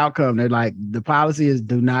 regardless of the outcome. They're like, the policy is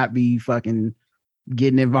do not be fucking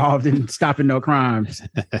getting involved in stopping no crimes.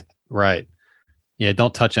 Right. Yeah,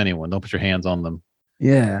 don't touch anyone. Don't put your hands on them.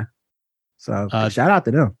 Yeah. So shout out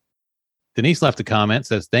to them. Denise left a comment,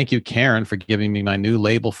 says, "Thank you, Karen, for giving me my new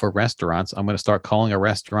label for restaurants. I'm going to start calling a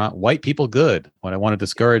restaurant White People Good when I want to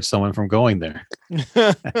discourage someone from going there."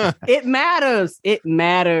 It matters.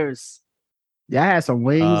 Yeah, I had some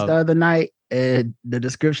wings the other night, and the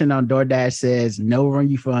description on DoorDash says, "No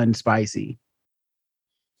refund spicy."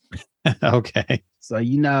 Okay. So,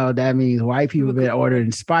 that means white people been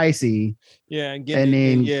ordering spicy. Yeah.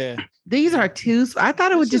 These are too, I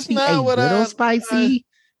thought it would just be a little spicy.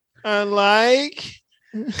 I like.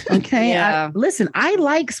 Okay. Yeah. Listen, I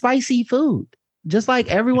like spicy food. Just like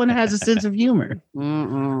everyone has a sense of humor.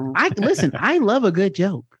 I love a good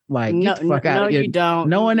joke. Like, get the fuck out of here. You don't.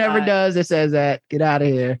 No one ever does that says that. Get out of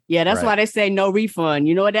here. Yeah, that's why they say no refund.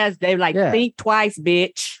 You know what that's? They like, think twice,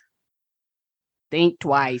 bitch. Think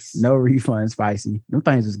twice. No refund spicy. Them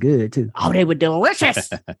things was good too. Oh, they were delicious.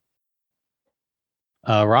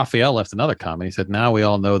 Raphael left another comment. He said, "Now we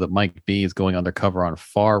all know that Mike B is going undercover on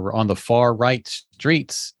the far right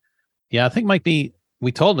streets." Yeah, I think Mike B,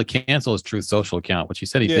 we told him to cancel his Truth Social account, which he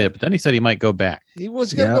said he did, but then he said he might go back. He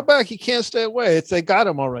was going to go back. He can't stay away. They got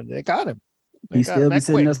him already. They got him. He still be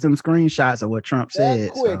sending us them screenshots of what Trump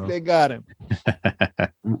said. They got him.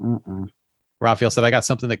 Raphael said, "I got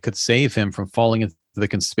something that could save him from falling into the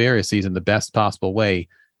conspiracies in the best possible way.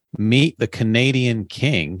 Meet the Canadian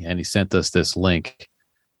King." And he sent us this link.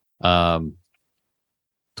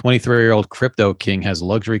 23-year-old crypto king has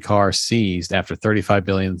luxury car seized after 35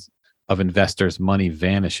 billion of investors' money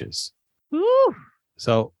vanishes. Woo.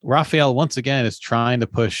 So Raphael once again is trying to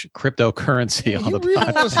push cryptocurrency on the really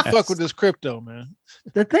podcast. wants to fuck with this crypto, man.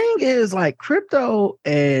 The thing is, like, crypto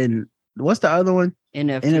and what's the other one?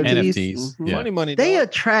 NFTs. Yeah. Money. They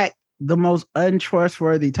attract the most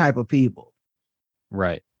untrustworthy type of people.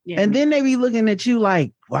 Right. Yeah. And then they be looking at you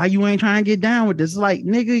like, why you ain't trying to get down with this? Like,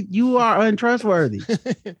 nigga, you are untrustworthy.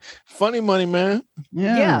 Funny money, man.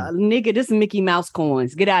 Yeah, nigga, this is Mickey Mouse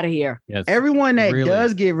coins. Get out of here. Yes, everyone that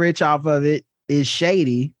does get rich off of it is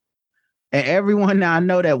shady. And everyone that I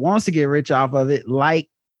know that wants to get rich off of it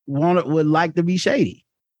would like to be shady.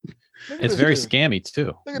 It's very scammy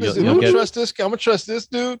too. Look at this. I'm gonna trust this guy. I'm gonna trust this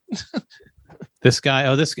dude. This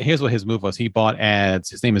guy, here's what his move was. He bought ads.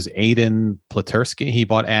 His name is Aiden Platursky. He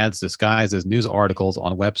bought ads disguised as news articles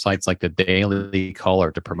on websites like the Daily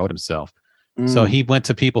Caller to promote himself. So he went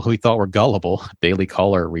to people who he thought were gullible, Daily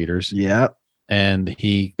Caller readers. Yep. And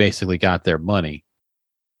he basically got their money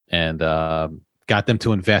and got them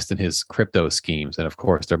to invest in his crypto schemes. And of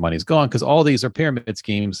course, their money's gone because all these are pyramid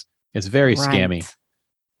schemes. It's very scammy.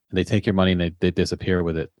 And they take your money and they disappear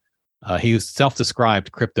with it. He was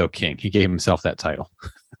self-described crypto king. He gave himself that title.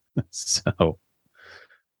 So,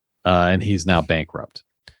 and he's now bankrupt.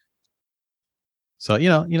 So,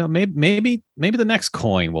 maybe the next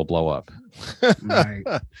coin will blow up. Right.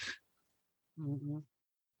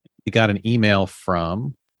 We got an email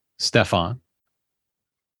from Stefan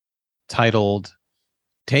titled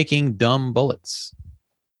 "Taking Dumb Bullets."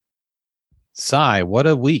 Sigh, what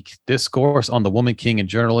a week. Discourse on the woman king and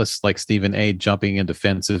journalists like Stephen A. jumping in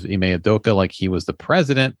defense of Ime Udoka like he was the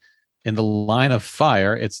president in the line of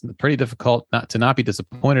fire. It's pretty difficult not to be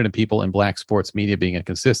disappointed in people in black sports media being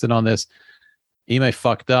inconsistent on this. Ime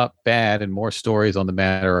fucked up bad, and more stories on the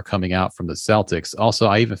matter are coming out from the Celtics. Also,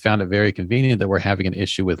 I even found it very convenient that we're having an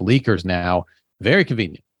issue with leakers now. Very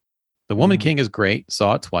convenient. The woman king is great.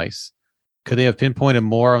 Saw it twice. Could they have pinpointed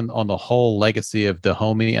more on the whole legacy of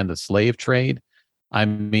Dahomey and the slave trade? I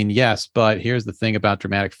mean, yes, but here's the thing about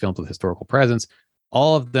dramatic films with historical presence.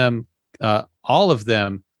 All of them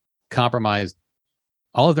compromised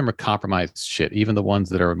All of them are compromised shit, even the ones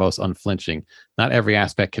that are most unflinching. Not every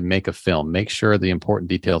aspect can make a film. Make sure the important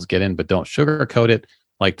details get in, but don't sugarcoat it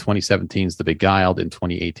like 2017's The Beguiled and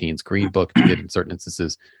 2018's Green Book did in certain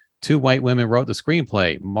instances. 2 white women wrote the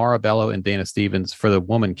screenplay, Mara Bello and Dana Stevens, for The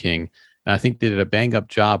Woman King. And I think they did a bang-up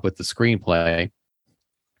job with the screenplay.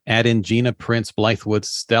 Add in Gina Prince Blythewood's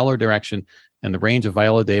stellar direction and the range of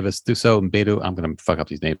Viola Davis, Thuso Mbedu, I'm going to fuck up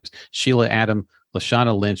these names, Sheila Adam,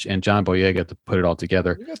 Lashana Lynch, and John Boyega to put it all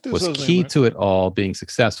together was key to it all being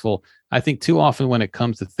successful. I think too often when it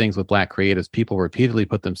comes to things with Black creatives, people repeatedly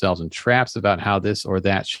put themselves in traps about how this or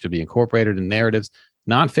that should be incorporated in narratives.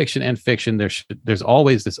 Nonfiction and fiction, there's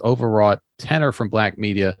always this overwrought tenor from Black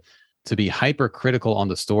media to be hypercritical on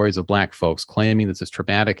the stories of Black folks, claiming this is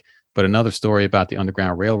traumatic, but another story about the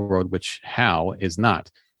Underground Railroad, which how is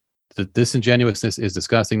not. The disingenuousness is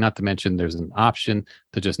disgusting, not to mention there's an option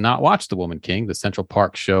to just not watch The Woman King, the Central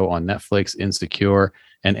Park show on Netflix, Insecure,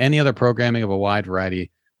 and any other programming of a wide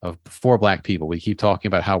variety of for Black people. We keep talking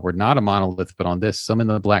about how we're not a monolith, but on this, some in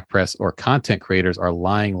the Black press or content creators are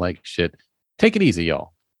lying like shit. Take it easy,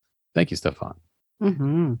 y'all. Thank you, Stefan.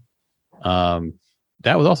 Mm-hmm.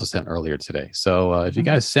 That was also sent earlier today. So if you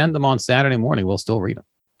guys send them on Saturday morning, we'll still read them.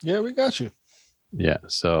 Yeah, we got you. Yeah.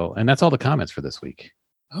 So, and that's all the comments for this week.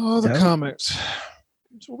 Oh, the comments.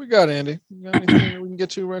 So what we got, Andy? You got anything we can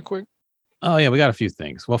get to right quick? Oh yeah, we got a few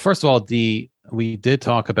things. Well, first of all, we did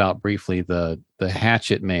talk about briefly the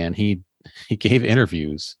Hatchet Man. He gave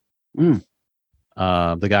interviews. The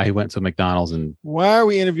guy who went to McDonald's and why are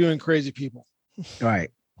we interviewing crazy people? Right.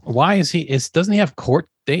 Why is doesn't he have court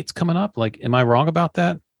dates coming up? Like, am I wrong about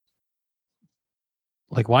that?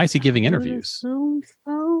 Like, why is he giving interviews?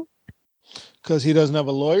 Because he doesn't have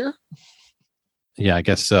a lawyer. Yeah, I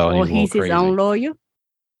guess so. Or he's his own lawyer.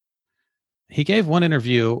 He gave one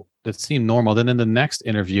interview that seemed normal. Then in the next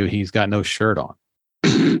interview, he's got no shirt on.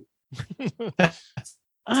 It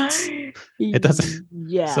doesn't.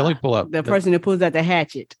 Yeah. So let me pull up the person that pulls out the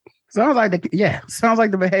hatchet. Sounds like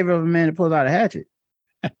the behavior of a man that pulls out a hatchet.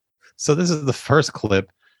 So this is the first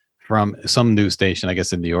clip from some news station, I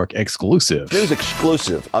guess in New York, exclusive. News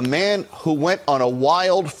exclusive. A man who went on a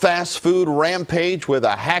wild fast food rampage with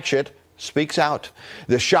a hatchet speaks out.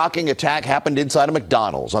 The shocking attack happened inside a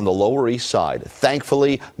McDonald's on the Lower East Side.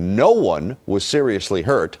 Thankfully, no one was seriously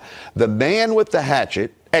hurt. The man with the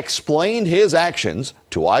hatchet explained his actions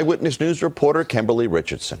to Eyewitness News reporter Kimberly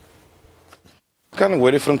Richardson. Kind of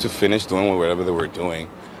waited for them to finish doing whatever they were doing,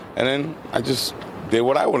 and then I just did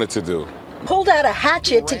what I wanted to do. Pulled out a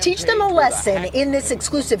hatchet to teach them a lesson. In this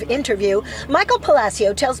exclusive interview, Michael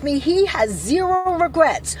Palacio tells me he has zero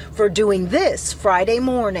regrets for doing this Friday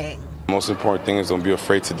morning. Most important thing is don't be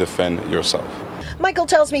afraid to defend yourself. Michael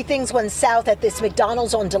tells me things went south at this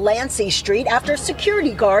McDonald's on Delancey Street after a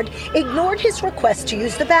security guard ignored his request to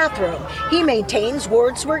use the bathroom. He maintains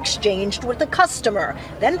words were exchanged with the customer.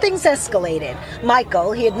 Then things escalated.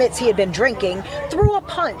 Michael, he admits he had been drinking, threw a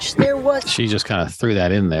punch. She just kind of threw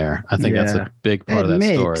that in there. I think that's a big part of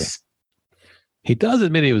that story. He does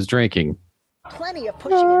admit he was drinking. Plenty of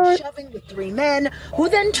pushing and shoving with 3 men who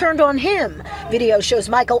then turned on him. Video shows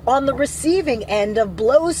Michael on the receiving end of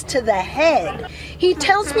blows to the head. He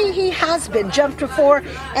tells me he has been jumped before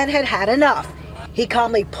and had had enough. He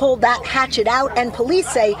calmly pulled that hatchet out and police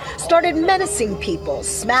say started menacing people,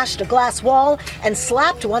 smashed a glass wall, and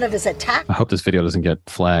slapped one of his attackers. I hope this video doesn't get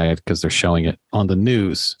flagged because they're showing it on the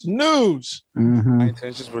news. News. Mm-hmm. My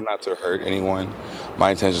intentions were not to hurt anyone.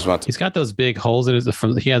 My intentions were not to. He's got those big holes in his.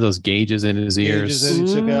 He had those gauges in his ears that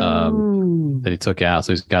he took out.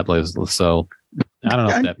 So he's got those. So I don't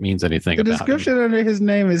know if that means anything. The description under his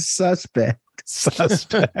name is suspect.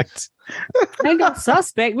 Suspect. Ain't no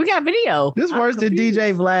suspect. We got video. This worse than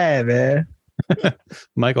DJ Vlad, man.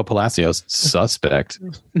 Michael Palacios, suspect.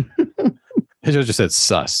 His just said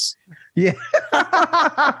sus. Yeah.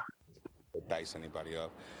 Dice anybody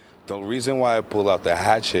up. The reason why I pulled out the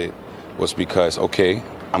hatchet was because, okay,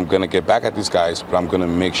 I'm going to get back at these guys, but I'm going to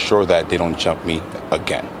make sure that they don't jump me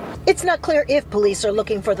again. It's not clear if police are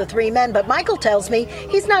looking for the 3 men, but Michael tells me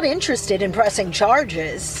he's not interested in pressing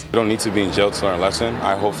charges. You don't need to be in jail to learn a lesson.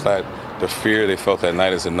 I hope that the fear they felt that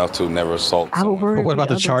night is enough to never assault someone. But what about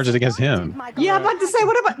the charges against him? Yeah, I'm about to say,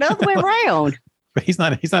 what about the other way around? But he's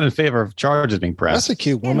not in favor of charges being pressed. That's a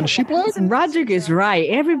cute woman. Is she black? Roderick is right.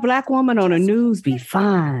 Every black woman on the news be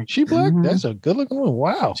fine. She black? Mm-hmm. That's a good looking woman.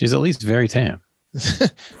 Wow. She's at least very tan.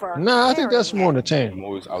 No, I think that's more than tan. I'm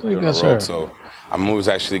always out there on the road, so I'm always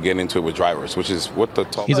actually getting into it with drivers, which is what the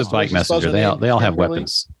talk. He's a bike messenger. They all have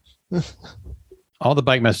weapons. All the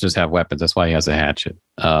bike messengers have weapons. That's why he has a hatchet.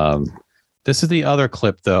 This is the other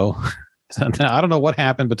clip, though. I don't know what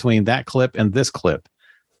happened between that clip and this clip.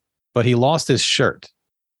 but he lost his shirt.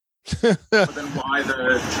 But then why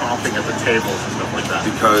the chomping at the tables and stuff like that?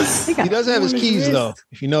 Because he doesn't have his keys though.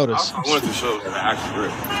 If you notice, I wanted to show that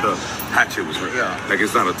the hatchet was real. Yeah. Like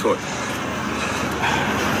it's not a toy.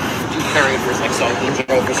 You carry it for like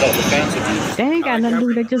self-defense. They ain't got nothing to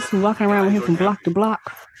do. They just walking around with him from block to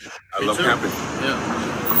block. I love camping.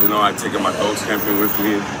 Yeah. You know, I take my dogs camping with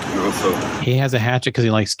me. You know, so he has a hatchet because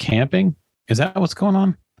he likes camping. Is that what's going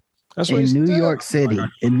on? That's in New York City.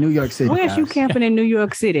 In New York City. Where's you camping in New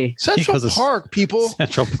York City? Central Park, people.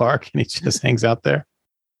 Central Park, and he just hangs out there.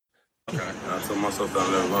 Okay, I told myself that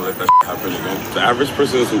I'm never gonna let that happen again. The average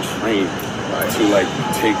person isn't trained to like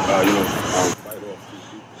take, fight off.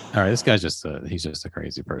 All right, this guy's he's just a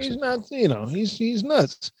crazy person. He's not, he's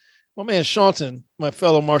nuts. My man Shaunton, my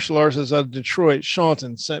fellow martial artist out of Detroit,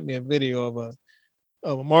 Shaunton sent me a video of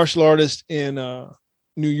a martial artist in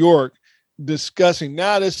New York discussing.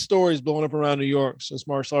 Now this story is blowing up around New York. So this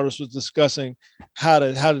martial artist was discussing how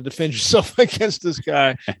to defend yourself against this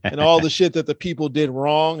guy and all the shit that the people did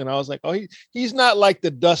wrong. And I was like, oh, he's not like the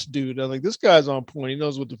Dust dude. I was like, this guy's on point. He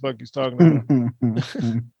knows what the fuck he's talking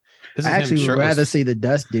about. I actually would rather see the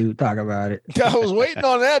Dust dude talk about it. I was waiting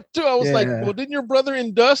on that too. I was like, well, didn't your brother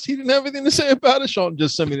in Dust? He didn't have anything to say about it. Sean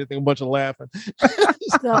just sent me anything, a bunch of laughing.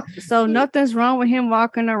 so nothing's wrong with him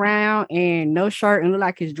walking around in no shirt and look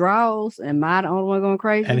like his drawers. Am I the only one going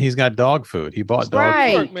crazy? And he's got dog food. He bought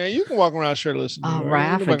dog food. Man, you can walk around shirtless. Oh,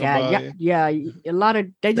 right. I forgot. Yeah. A lot of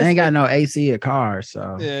they ain't got no AC or cars,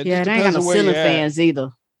 so yeah, they ain't got no ceiling fans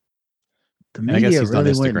either. The media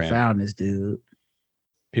really went and found this dude.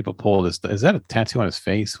 People pull this. Is that a tattoo on his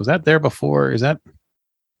face? Was that there before? Is that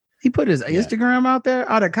he put his Instagram out there?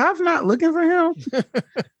 Are the cops not looking for him?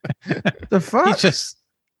 The fuck?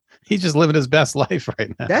 He's just living his best life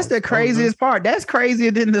right now. That's the craziest part. That's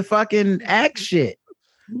crazier than the fucking act shit.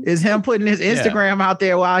 Is him putting his Instagram out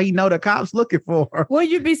there while he know the cops looking for him. Would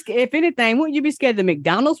you be, if anything, wouldn't you be scared that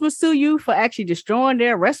McDonald's would sue you for actually destroying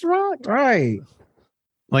their restaurant? Right.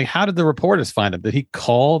 Like, how did the reporters find him? Did he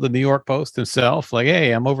call the New York Post himself? Like,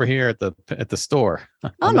 hey, I'm over here at the store.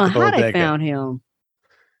 I don't know how they found him.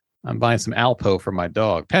 I'm buying some Alpo for my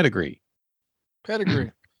dog. Pedigree.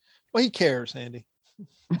 Well, he cares, Andy.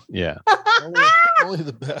 Yeah. only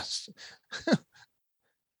the best.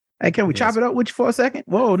 Hey, can we chop it up with you for a second?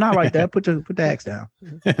 Whoa, not like that. Put the axe down.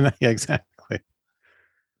 Yeah, exactly.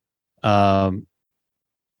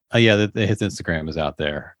 His Instagram is out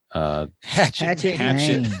there. Hatchet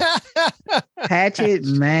Maine. Hatchet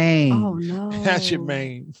Maine. Oh no. Hatchet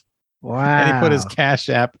Maine. Wow. And he put his Cash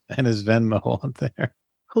App and his Venmo on there.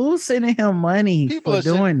 Who's sending him money for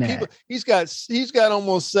doing that? He's got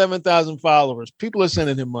almost 7,000 followers. People are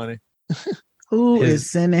sending him money. Who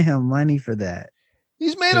is sending him money for that?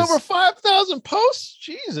 He's made over 5,000 posts.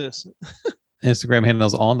 Jesus. Instagram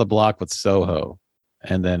handles on the block with Soho.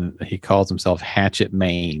 And then he calls himself Hatchet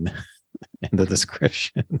Maine in the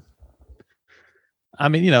description. I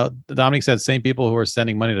mean, Dominic said same people who are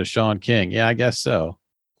sending money to Sean King. Yeah, I guess so.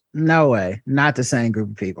 No way. Not the same group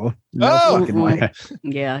of people. No fucking way.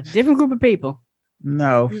 Yeah, different group of people.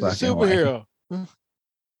 No He's fucking a superhero. Way.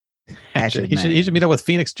 He should meet up with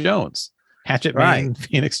Phoenix Jones. Hatchet Maine,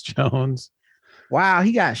 Phoenix Jones. Wow,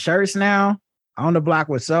 he got shirts now on the block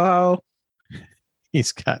with Soho.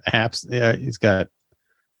 He's got apps. Yeah, he's got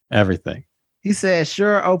everything. He said,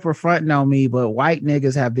 sure, Oprah fronting on me, but white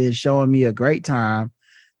niggas have been showing me a great time.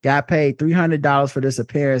 Got paid $300 for this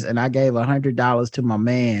appearance, and I gave $100 to my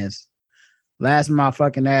mans. Last my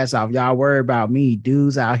fucking ass off. Y'all worry about me.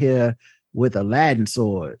 Dudes out here with Aladdin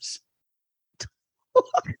swords.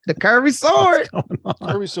 The curvy sword.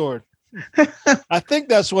 Curvy sword. I think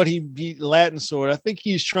that's what he Latin sword. I think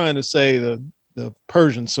he's trying to say the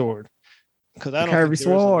Persian sword. Because I don't think there's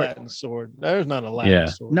a Latin sword. There's not a Latin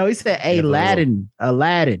sword. No, he said Aladdin.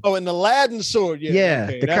 Oh, and the Latin sword. Yeah,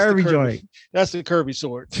 okay. the curvy joint. That's the curvy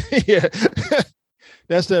sword. Yeah.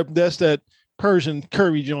 That's that Persian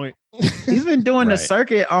curvy joint. He's been doing the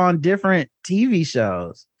circuit on different TV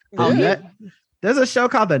shows. Yeah. There's a show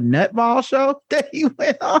called the Nutball Show that he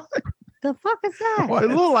went on. The fuck is that? It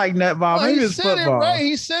looked like Nutball. Well, Maybe it's football.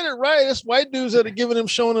 He said it right. It's white dudes that are giving him,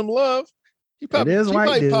 showing him love. He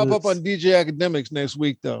probably pop up on DJ Academics next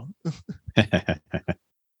week, though.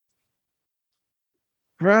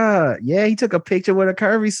 Bruh, yeah, he took a picture with a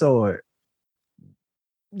curvy sword.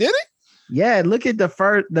 Did he? Yeah, look at the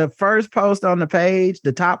first post on the page,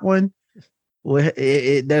 the top one. Well,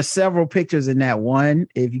 there's several pictures in that one.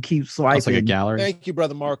 If you keep swiping, it's like a gallery. Thank you,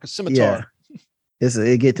 brother Mark. A scimitar. Yeah.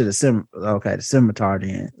 It get to the the scimitar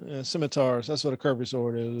then. Yeah, scimitars. That's what a curvy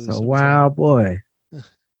sword is. So wow, boy.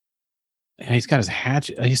 And he's got his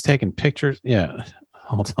hatchet. He's taking pictures. Yeah.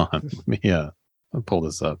 Hold on. Let me I'll pull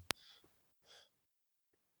this up.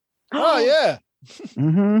 Oh yeah.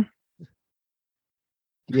 Mm-hmm.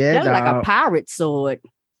 Yeah, that's like a pirate sword.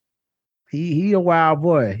 He a wild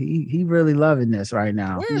boy. He really loving this right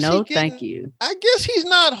now. No, thank you. I guess he's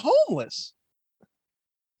not homeless.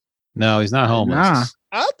 No, he's not homeless. Nah.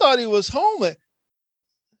 I thought he was homeless.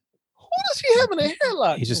 Who does he have in a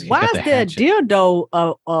hairlock? Why is there a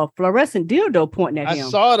dildo, fluorescent dildo pointing at him? I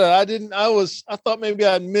saw that. I thought maybe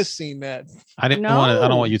I'd missing that. I don't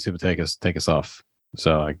want YouTube to take us off.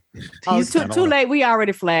 So too late. We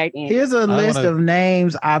already flagged in. Here's a list of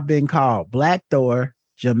names I've been called: Black Thor,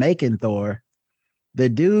 Jamaican Thor, the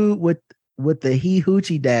dude with the he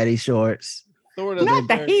hoochie daddy shorts. Not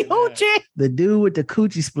the he hoochie. The dude with the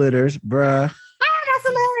coochie splitters, bruh. That's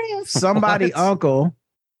hilarious. Somebody uncle,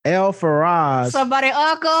 El Faraz. Somebody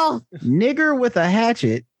uncle. Nigger with a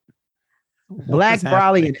hatchet. Black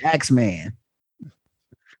Brawley and Axeman.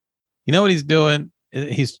 You know what he's doing?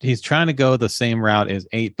 He's trying to go the same route as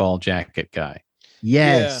 8-Ball Jacket guy.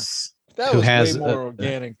 Yes. Yeah, that was way more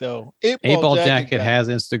organic though. 8-Ball Jacket has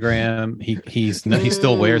Instagram. He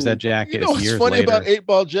still wears that jacket. You know what's funny about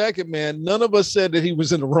 8-Ball Jacket, man? None of us said that he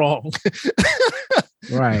was in the wrong.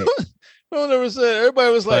 Right. No one ever said.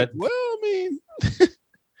 Everybody was like, well, I mean,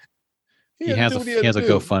 he has a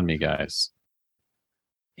GoFundMe, guys.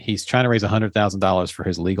 He's trying to raise $100,000 for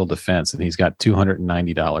his legal defense, and he's got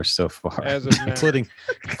 $290 so far, including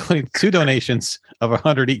 2 donations of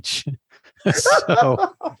 $100 each.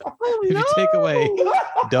 So if you take away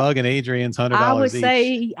Doug and Adrian's $100 I would each,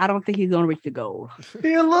 say I don't think he's going to reach the goal.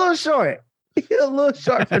 He's a little short. He's a little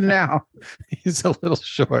short for now. He's a little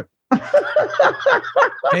short.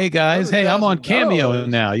 Hey guys, hey, I'm on Cameo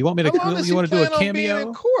now. You want me to? You want to do a cameo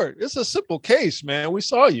in court? It's a simple case, man. We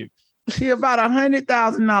saw you. He about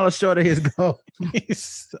 $100,000 short of his goal.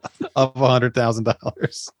 He's of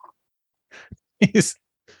 $100,000.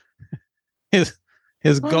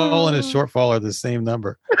 His goal and his shortfall are the same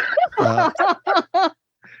number. He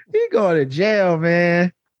going to jail,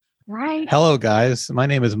 man. Right. Hello, guys. My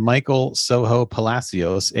name is Michael Soho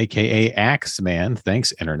Palacios, aka Axeman.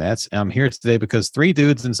 Thanks, Internet. I'm here today because 3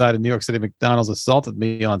 dudes inside a New York City McDonald's assaulted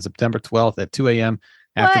me on September 12th at 2 a.m.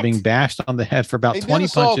 after being bashed on the head for about 20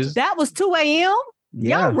 punches. That was 2 a.m.?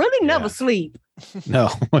 Yeah. Y'all really never sleep. No,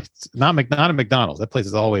 it's not a McDonald's. That place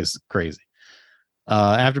is always crazy.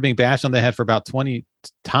 After being bashed on the head for about 20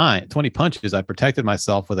 punches, I protected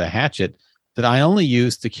myself with a hatchet that I only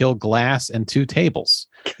used to kill glass and 2 tables.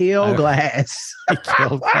 Glass. He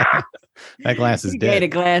killed glass. That glass is dead. Gave the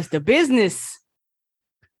glass to business.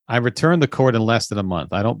 I returned the court in less than a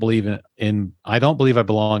month. I don't believe I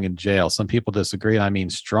belong in jail. Some people disagree, and I mean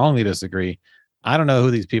strongly disagree. I don't know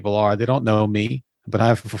who these people are. They don't know me, but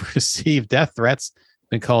I've received death threats,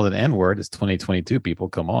 been called an N-word. It's 2022, people.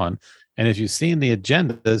 Come on. And if you've seen the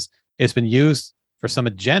agendas, it's been used for some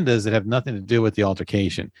agendas that have nothing to do with the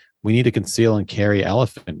altercation. We need to conceal and carry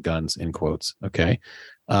elephant guns, in quotes. Okay.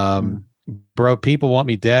 Bro, people want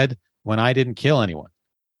me dead when I didn't kill anyone.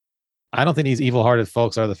 I don't think these evil-hearted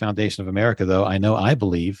folks are the foundation of America, though. I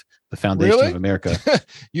believe the foundation of America.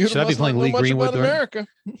 Should I be playing Lee Greenwood?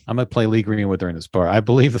 I'm going to play Lee Greenwood during this part. I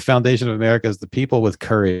believe the foundation of America is the people with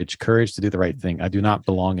courage to do the right thing. I do not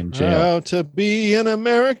belong in jail. How to be an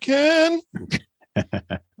American.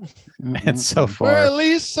 And so far, or at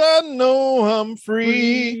least I know I'm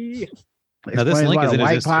free. Now this link is in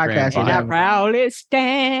his Instagram bio. I proudly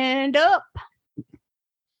stand up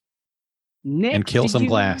and kill some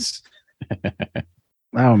glass.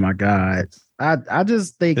 Oh my God. I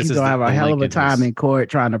just think he's gonna have a hell of a time in court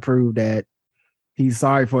trying to prove that he's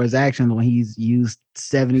sorry for his actions when he's used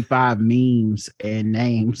 75 memes and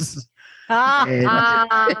names. And,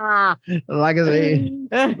 like I said,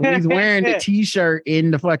 when he's wearing the t-shirt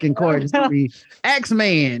in the fucking court, it's gonna be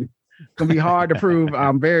Axeman. It's gonna be hard to prove.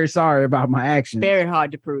 I'm very sorry about my actions. Very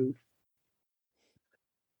hard to prove.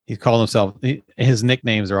 He's called himself. His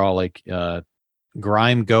nicknames are all like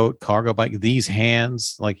Grime Goat, Cargo Bike, These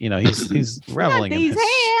Hands. Like, he's reveling in these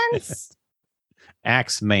hands.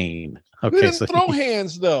 Axeman. Okay, we didn't throw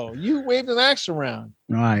hands though. You waved an axe around.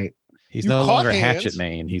 Right. He's no longer Hatchet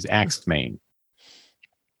Main. He's Axe Main.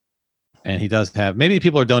 And he does have, maybe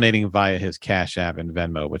people are donating via his Cash App and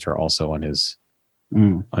Venmo, which are also on his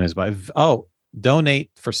donate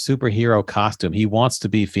for superhero costume. He wants to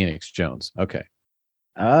be Phoenix Jones. Okay.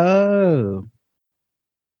 Oh.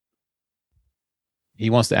 He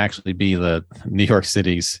wants to actually be the New York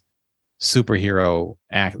City's superhero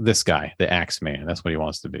this guy, the Axeman. That's what he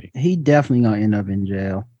wants to be. He definitely gonna end up in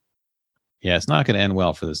jail. Yeah, it's not gonna end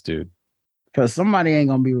well for this dude. Because somebody ain't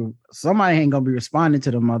gonna be responding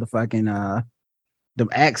to the motherfucking them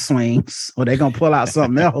axe swings, or they gonna pull out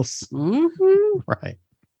something else. Mm-hmm. Right.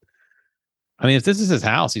 I mean, if this is his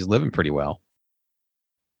house, he's living pretty well.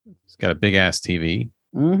 He's got a big ass TV.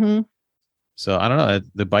 Mm-hmm. So I don't know.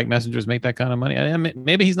 The bike messengers make that kind of money. I mean,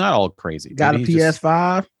 maybe he's not all crazy. Got maybe a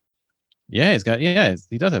PS5. Yeah, he's got. Yeah,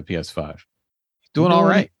 he does have PS5. He's doing all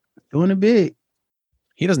right. Doing it big.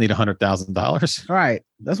 He doesn't need $100,000. Right.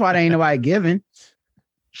 That's why they ain't nobody giving.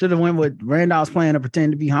 Should have went with Randolph's plan to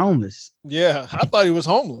pretend to be homeless. Yeah, I thought he was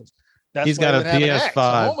homeless. He's got a PS5.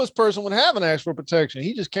 A homeless person would have an axe for protection.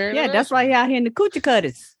 He just carrying. Yeah, that's why he out here in the coochie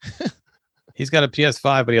cutters. He's got a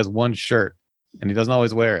PS5, but he has one shirt, and he doesn't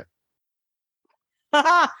always wear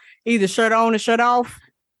it. Either shirt on or shirt off.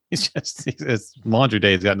 It's laundry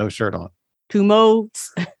day. He's got no shirt on. 2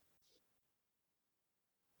 modes.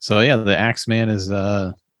 So yeah, the Axeman is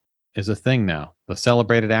a thing now. The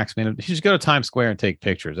celebrated Axeman. You should go to Times Square and take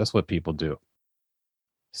pictures. That's what people do.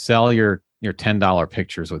 Sell your $10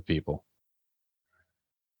 pictures with people.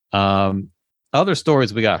 Other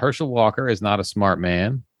stories we got. Herschel Walker is not a smart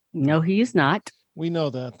man. No, he is not. We know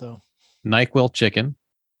that though. NyQuil chicken.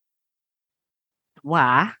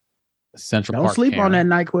 Why? Central Don't Park. sleep Karen. on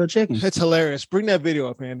that NyQuil chicken. It's hilarious. Bring that video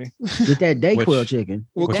up, Andy. Get that Dayquil chicken.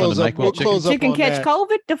 We'll close up. We'll close up chicken on catch that.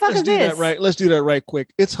 COVID? The fuck Let's is do this? that right. Let's do that right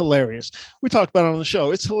quick. It's hilarious. We talked about it on the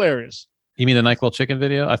show. It's hilarious. You mean the NyQuil chicken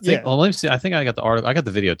video? I think. Yeah. Well, let me see. I think I got the article. I got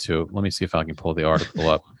the video too. Let me see if I can pull the article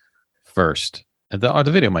up first. The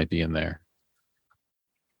video might be in there.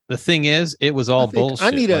 The thing is, it was all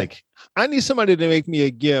bullshit. I need somebody to make me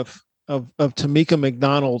a GIF of Tamika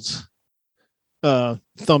McDonald's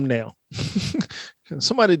thumbnail. Can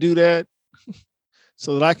somebody do that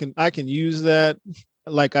so that I can use that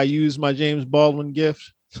like I use my James Baldwin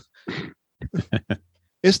gift?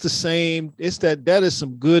 It's the same. It's that is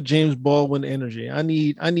some good James Baldwin energy. I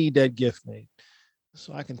need that gift made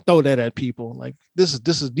so I can throw that at people. Like these are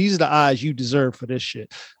the eyes you deserve for this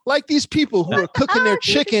shit. Like these people who are cooking their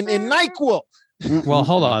chicken in NyQuil. Well,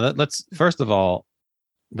 hold on. Let's first of all,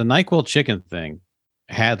 the NyQuil chicken thing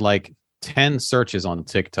had like 10 searches on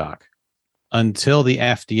TikTok until the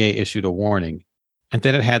FDA issued a warning, and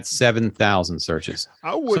then it had 7,000 searches.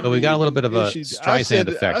 So we got a little bit of a Streisand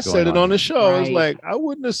effect. I said it on the show. Right. I was like, I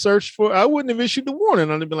wouldn't have issued the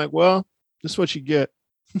warning. I'd have been like, well, this is what you get.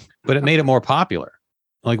 But it made it more popular.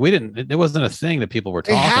 Like it wasn't a thing that people were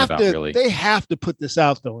talking about, really. They have to put this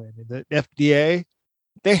out though, Andy. The FDA,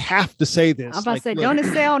 they have to say this. I was about to say, don't it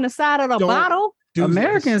say on the side of the bottle?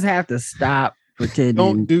 Americans have to stop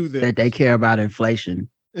pretending that they care about inflation.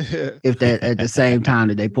 If they're at the same time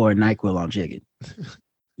that they pour NyQuil on chicken.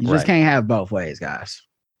 You just can't have both ways, guys.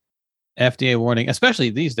 FDA warning,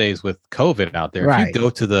 especially these days with COVID out there. If you go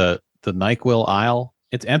to the NyQuil aisle,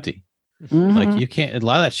 it's empty. Mm-hmm. Like you can't, a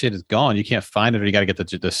lot of that shit is gone. You can't find it, or you got to get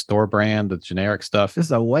the store brand, the generic stuff.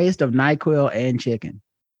 It's a waste of NyQuil and chicken.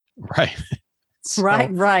 Right.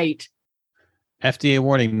 Right. FDA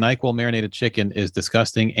warning, NyQuil marinated chicken is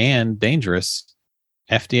disgusting and dangerous.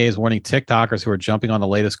 FDA is warning TikTokers who are jumping on the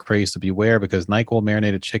latest craze to beware because NyQuil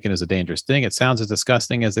marinated chicken is a dangerous thing. It sounds as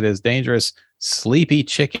disgusting as it is dangerous. Sleepy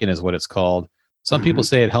chicken is what it's called. Some people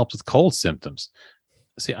say it helps with cold symptoms.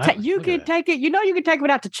 See, you can take it. You know, you can take it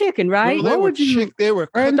without the chicken, right? Well, they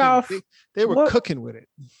were cooking with it.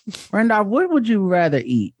 Randolph, what would you rather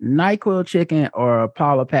eat? NyQuil chicken or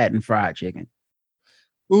Paula Patton fried chicken?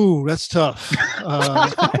 Ooh, that's tough.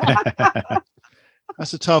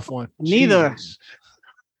 That's a tough one. Neither. Jeez.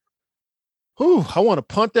 Ooh, I want to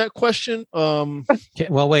punt that question. Well,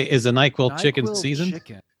 wait, is the NyQuil chicken seasoned?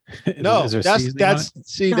 No, that's the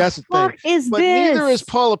thing. What is but this? Neither is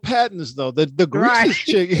Paula Patton's though. The grease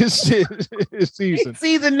chicken is seasoned. It's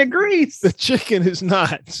seasoned the grease. The chicken is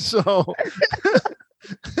not. So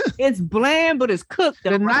it's bland, but it's cooked. The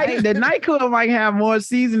NyQuil might have more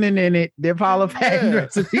seasoning in it than Paula Patton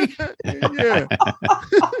recipe. Yeah.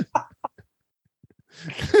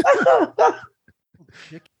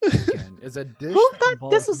 Chicken is a dish. Who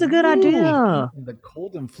thought this was a good idea? The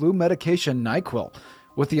cold and flu medication NyQuil,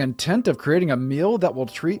 with the intent of creating a meal that will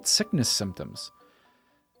treat sickness symptoms.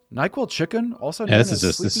 NyQuil chicken, also known this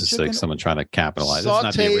is like someone trying to capitalize.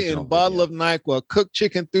 Saute in bottle of NyQuil, cook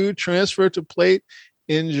chicken through, transfer to plate,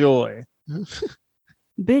 enjoy.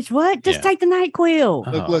 Bitch, what? Just take the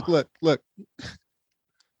NyQuil. Look.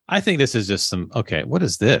 I think this is just some. Okay, what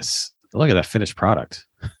is this? Look at that finished product.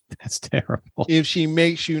 That's terrible. If she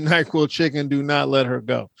makes you NyQuil chicken, do not let her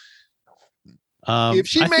go. If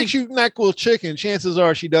she makes you NyQuil chicken, chances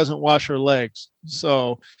are she doesn't wash her legs.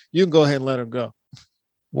 So you can go ahead and let her go.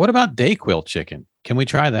 What about Dayquil chicken? Can we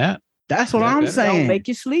try that? That's what I'm saying. Don't make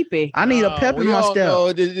you sleepy. I need a pep in my step.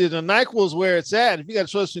 No, the NyQuil is where it's at. If you got a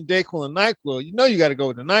choice between Dayquil and NyQuil, you know you got to go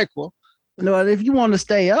with the NyQuil. No, if you want to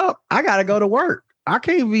stay up, I got to go to work. I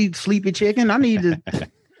can't be sleepy chicken. I need to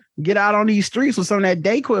get out on these streets with some of that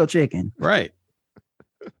Dayquil chicken. Right.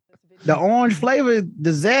 The orange flavor,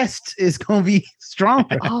 the zest is gonna be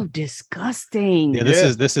stronger. Oh, disgusting! Yeah,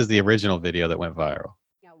 this is the original video that went viral.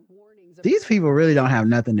 These people really don't have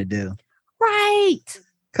nothing to do, right?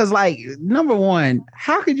 Because, like, number one,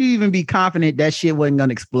 how could you even be confident that shit wasn't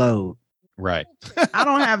gonna explode? Right. I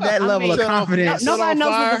don't have that level of confidence. Nobody knows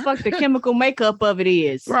what the fuck the chemical makeup of it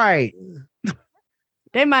is. Right.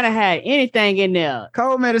 They might have had anything in there.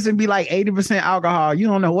 Cold medicine be like 80% alcohol. You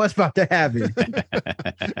don't know what's about to happen.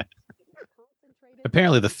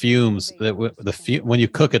 Apparently, the fumes when you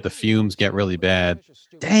cook it, the fumes get really bad.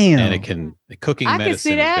 Damn, and cooking I medicine can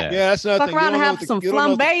see that. is bad. Yeah, that's another Fuck thing. around and have some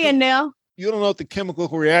flambe in there. You don't know what the chemical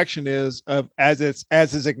reaction is as it's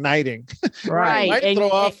igniting. Right.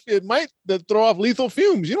 It might throw off lethal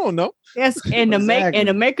fumes. You don't know. Yes, and the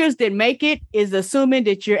makers that make it is assuming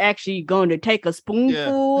that you're actually going to take a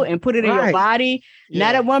spoonful and put it in your body. Yeah.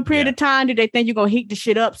 Not at one period of time do they think you're gonna heat the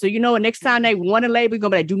shit up. So you know, next time they want to label, you're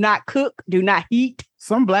gonna be like, do not cook, do not heat.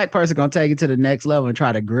 Some black person gonna take it to the next level and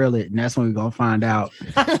try to grill it, and that's when we're gonna find out.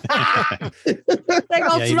 They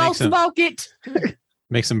gonna slow smoke it.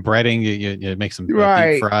 Make some breading. You make some deep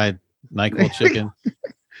fried NyQuil chicken.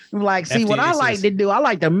 Like, see, what I like to do, I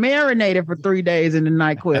like to marinate it for 3 days in the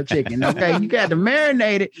NyQuil chicken. Okay, you got to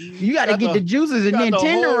marinate it. You got to get the juices and then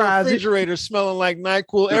tenderize it. Refrigerator smelling like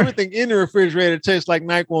NyQuil. Everything in the refrigerator tastes like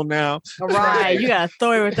NyQuil now. All right, you got to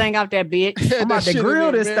throw everything out that bitch. I'm about to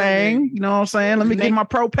grill this thing. You know what I'm saying? Let me get my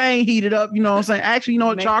propane heated up. You know what I'm saying? Actually, you know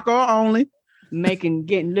what? Charcoal only.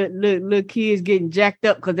 Getting little kids getting jacked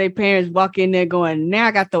up because their parents walk in there going, now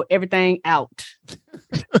I got to throw everything out.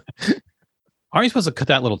 Aren't you supposed to cut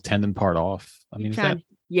that little tendon part off? I mean,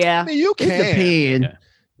 yeah. I mean, you can. It depends.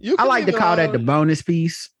 Yeah. I like to call that the bonus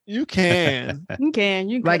piece. You can. You can.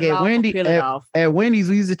 You can like at Wendy's,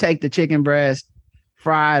 we used to take the chicken breast,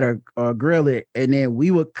 fried or grill it, and then we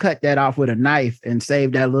would cut that off with a knife and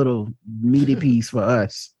save that little meaty piece for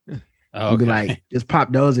us. Oh, be like, just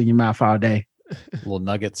pop those in your mouth all day. Little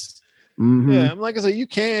nuggets. Mm-hmm. Yeah, like I said, you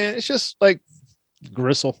can. It's just like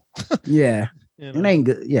gristle. Yeah, it ain't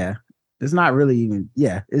good. Yeah, it's not really even.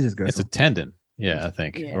 Yeah, it's just gristle. It's a tendon. Yeah, I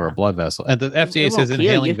think, or a blood vessel. And the FDA says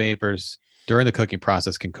inhaling vapors during the cooking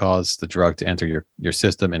process can cause the drug to enter your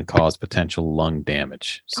system and cause potential lung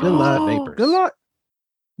damage. So good luck. Vapors. Good luck.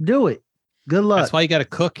 Do it. Good luck. That's why you got to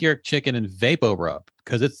cook your chicken in Vapo Rub,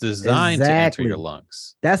 because it's designed to enter your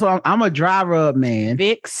lungs. That's what I'm a dry rub man.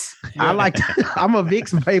 Vicks. I like to, I'm a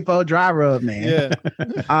Vicks Vapo dry rub man.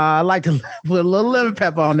 Yeah. I like to put a little lemon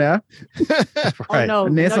pepper on there. Right. Oh, no,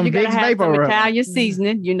 and then some you gotta Vicks have Vapo some Rub. Italian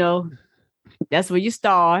seasoning. You know, that's where you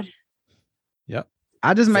start. Yep.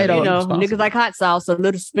 I just made niggas like hot sauce, so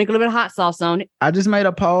sprinkle a little bit of hot sauce on it. I just made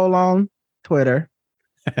a poll on Twitter.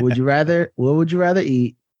 What would you rather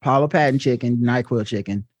eat? Paula Patton chicken, NyQuil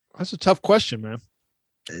chicken. That's a tough question, man.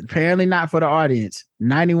 Apparently not for the audience.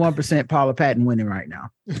 91% Paula Patton winning right now.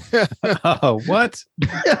 Oh, what?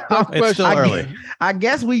 It's still early. I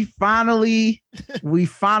guess we finally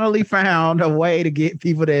found a way to get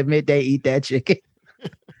people to admit they eat that chicken.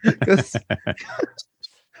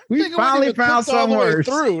 We finally found something worse.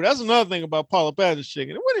 That's another thing about Paula Patton's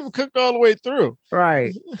chicken. It wasn't even cooked all the way through.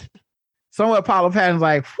 Right. Somewhere Paula Patton's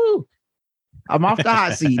like, whew, I'm off the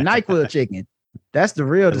hot seat. NyQuil chicken. That's the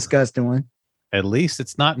real disgusting one. At least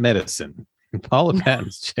it's not medicine. Paula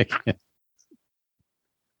Patton's chicken. At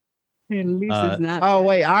least it's not. Oh,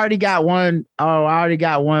 wait. I already got one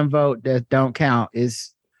vote that don't count.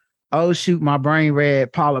 It's, oh, shoot, my brain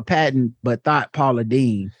read Paula Patton, but thought Paula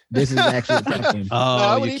Dean. This is actually fucking.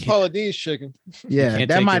 I would eat Paula Dean's chicken. Yeah,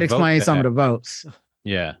 that might explain some of the votes.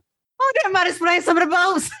 Yeah. Oh, that might explain some of the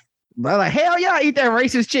votes. But like, hell yeah, I eat that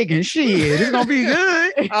racist chicken. Shit, it's gonna be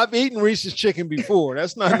good. I've eaten Reese's chicken before.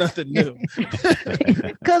 That's not nothing new.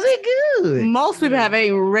 Cause it good. Most people have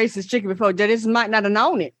eaten racist chicken before. They just might not have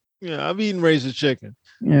known it. Yeah, I've eaten Reese's chicken.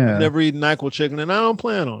 Yeah, I've never eaten NyQuil chicken, and I don't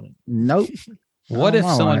plan on it. Nope. What if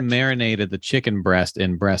someone marinated the chicken breast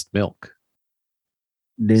in breast milk?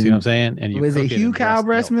 See what I'm saying? And is it Hugh cow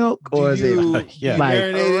breast milk or is it like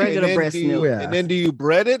regular breast milk? And then do you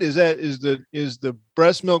bread it? Is the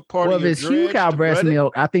breast milk part of your if it's Hugh cow breast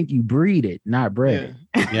milk, I think you breed it, not bread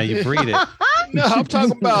it. Yeah, you breed it. No, I'm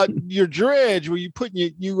talking about your dredge where you put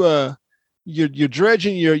you're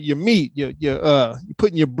dredging your meat. You're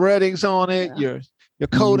putting your breadings on it. You're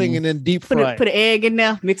coating and then deep fry. Put an egg in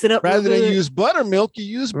there, mix it up. Rather than use buttermilk, you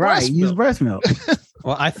use breast milk. Use breast milk.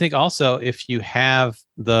 Well, I think also if you have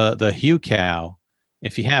the Hugh cow,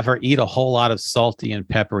 if you have her eat a whole lot of salty and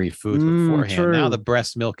peppery foods beforehand, true. now the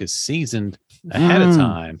breast milk is seasoned ahead of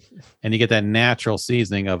time, and you get that natural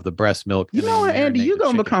seasening of the breast milk. You know what, Andy? You're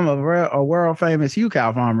gonna become a world famous Hugh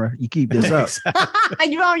cow farmer. You keep this up.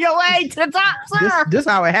 You're on your way to the top, sir. This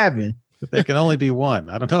how it happened. There can only be one.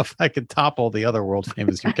 I don't know if I can topple the other world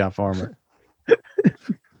famous Hugh cow farmer.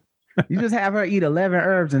 You just have her eat 11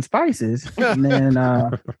 herbs and spices, and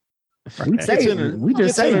then we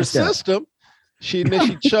just say her system. She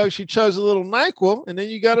chugs a little NyQuil, and then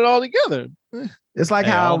you got it all together. It's like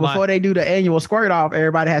how before they do the annual squirt off,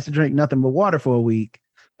 everybody has to drink nothing but water for a week.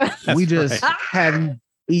 We just haven't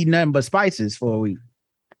eaten nothing but spices for a week.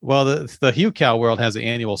 Well, the Hugh cow world has the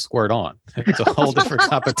annual squirt on. It's a whole different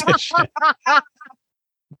competition.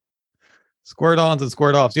 Squirt ons and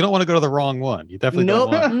squirt offs. You don't want to go to the wrong one. You definitely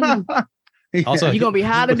don't want. Also, you're gonna be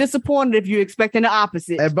highly disappointed if you're expecting the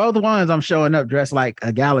opposite. At both ones, I'm showing up dressed like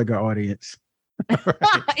a Gallagher audience.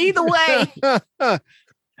 Either way.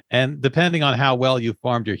 And depending on how well you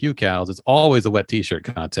farmed your Hugh cows, it's always a wet t-shirt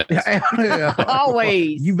contest.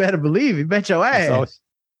 Always. You better believe it. Bet your ass.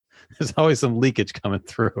 There's always some leakage coming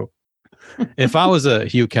through. If I was a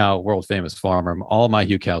Hugh cow world famous farmer, all my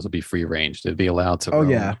Hugh cows would be free range. They'd be allowed to roam.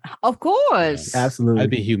 Yeah. Of course. Absolutely. I'd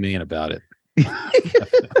be humane about it.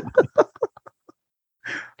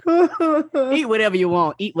 Eat whatever you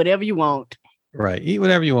want. Eat whatever you want. Right. Eat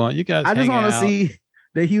whatever you want. You guys I just want to see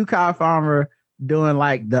the Hugh cow farmer doing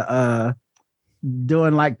like the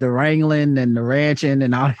wrangling and the ranching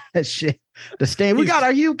and all that shit. The stand. We got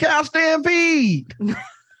a Hugh cow stampede.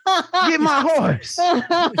 Get my horse.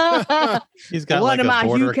 He's got one like of my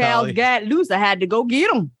Hugh cows collie. got loose. I had to go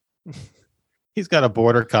get him. He's got a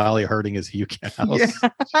border collie herding his Hugh cows.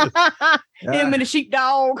 Him and the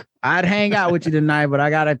sheepdog. I'd hang out with you tonight, but I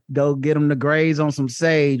gotta go get him to graze on some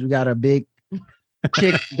sage. We got a big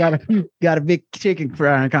got a big chicken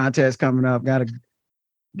frying contest coming up.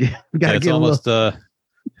 It's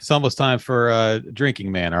almost time for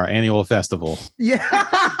Drinking Man, our annual festival. Yeah.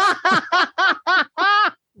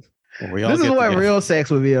 This is what real sex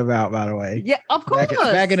would be about, by the way. Yeah, of course.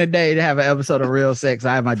 Back in the day, to have an episode of Real Sex,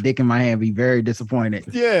 I have my dick in my hand, be very disappointed.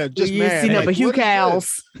 Yeah, just mad. Seen up a Hugh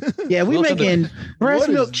cows. Yeah, we making breast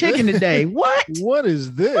milk chicken today. What? What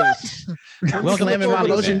is this? I'm slamming my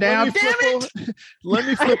lotion down. Let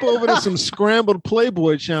me flip over to some scrambled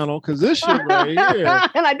Playboy channel because this shit right here.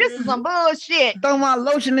 Like, this is some bullshit. Throw my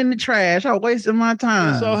lotion in the trash. I'm wasting my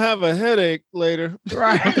time. So I'll have a headache later.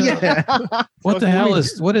 Right. Yeah. What the hell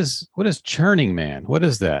is Churning Man? What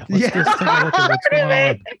is that? Let's take a look at what's going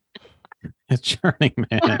on. It's Churning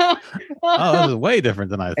Man. Oh, this is way different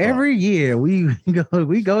than I thought. Every year we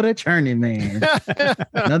go to Churning Man.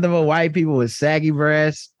 Nothing but white people with saggy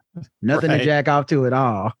breasts. Nothing to jack off to at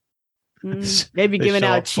all. They be giving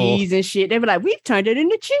out cheese and shit. They be like, we've turned it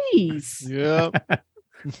into cheese. Yeah.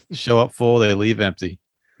 Show up full, they leave empty.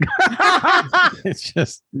 It's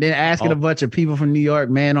just then asking a bunch of people from New York,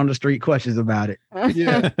 man on the street, questions about it.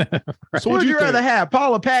 Yeah. Right. So would you rather have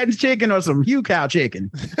Paula Patton's chicken or some Hugh cow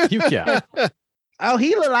chicken? Hugh cow. Oh,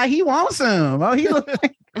 he look like he wants some. Oh, he look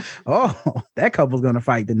like that couple's gonna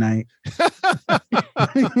fight tonight. That's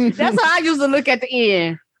how I used to look at the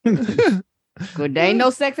end. Good, there ain't no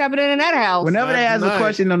sex happening in that house. Whenever they ask a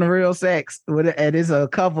question on the Real Sex, and it's a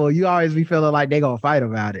couple, you always be feeling like they gonna fight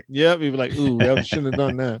about it. Yeah, we be like, ooh, I shouldn't have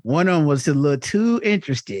done that. One of them was a little too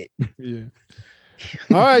interested. Yeah.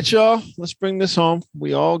 All right, y'all. Let's bring this home.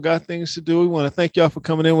 We all got things to do. We want to thank y'all for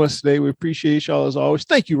coming in with us today. We appreciate y'all as always.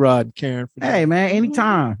 Thank you, Rod and Karen. Hey, man,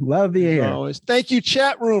 anytime. Love being here. Always. Thank you,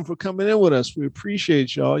 chat room, for coming in with us. We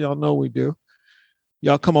appreciate y'all. Y'all know we do.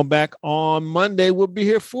 Y'all come on back on Monday. We'll be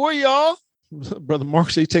here for y'all. Brother Mark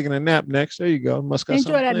said he's taking a nap next. There you go. Must got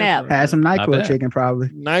enjoy that nap. Had some NyQuil chicken, probably.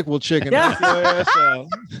 NyQuil chicken. Knock your ass out.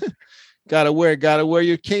 Gotta wear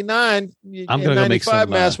your K9. I'm gonna go make some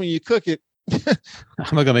mask when you cook it. I'm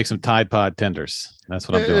gonna go make some Tide Pod tenders. That's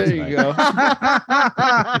what I'm doing. There you go.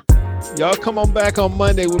 Y'all come on back on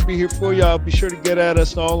Monday. We'll be here for y'all. Be sure to get at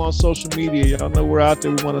us all on social media. Y'all know we're out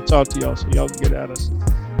there. We want to talk to y'all, so y'all can get at us.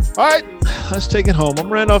 All right, let's take it home.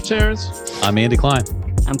 I'm Randolph Terrence. I'm Andy Klein.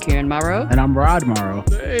 I'm Karen Morrow. And I'm Rod Morrow.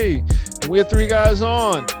 Hey, we're 3 guys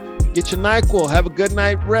on. Get your NyQuil. Have a good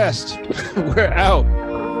night rest. We're out.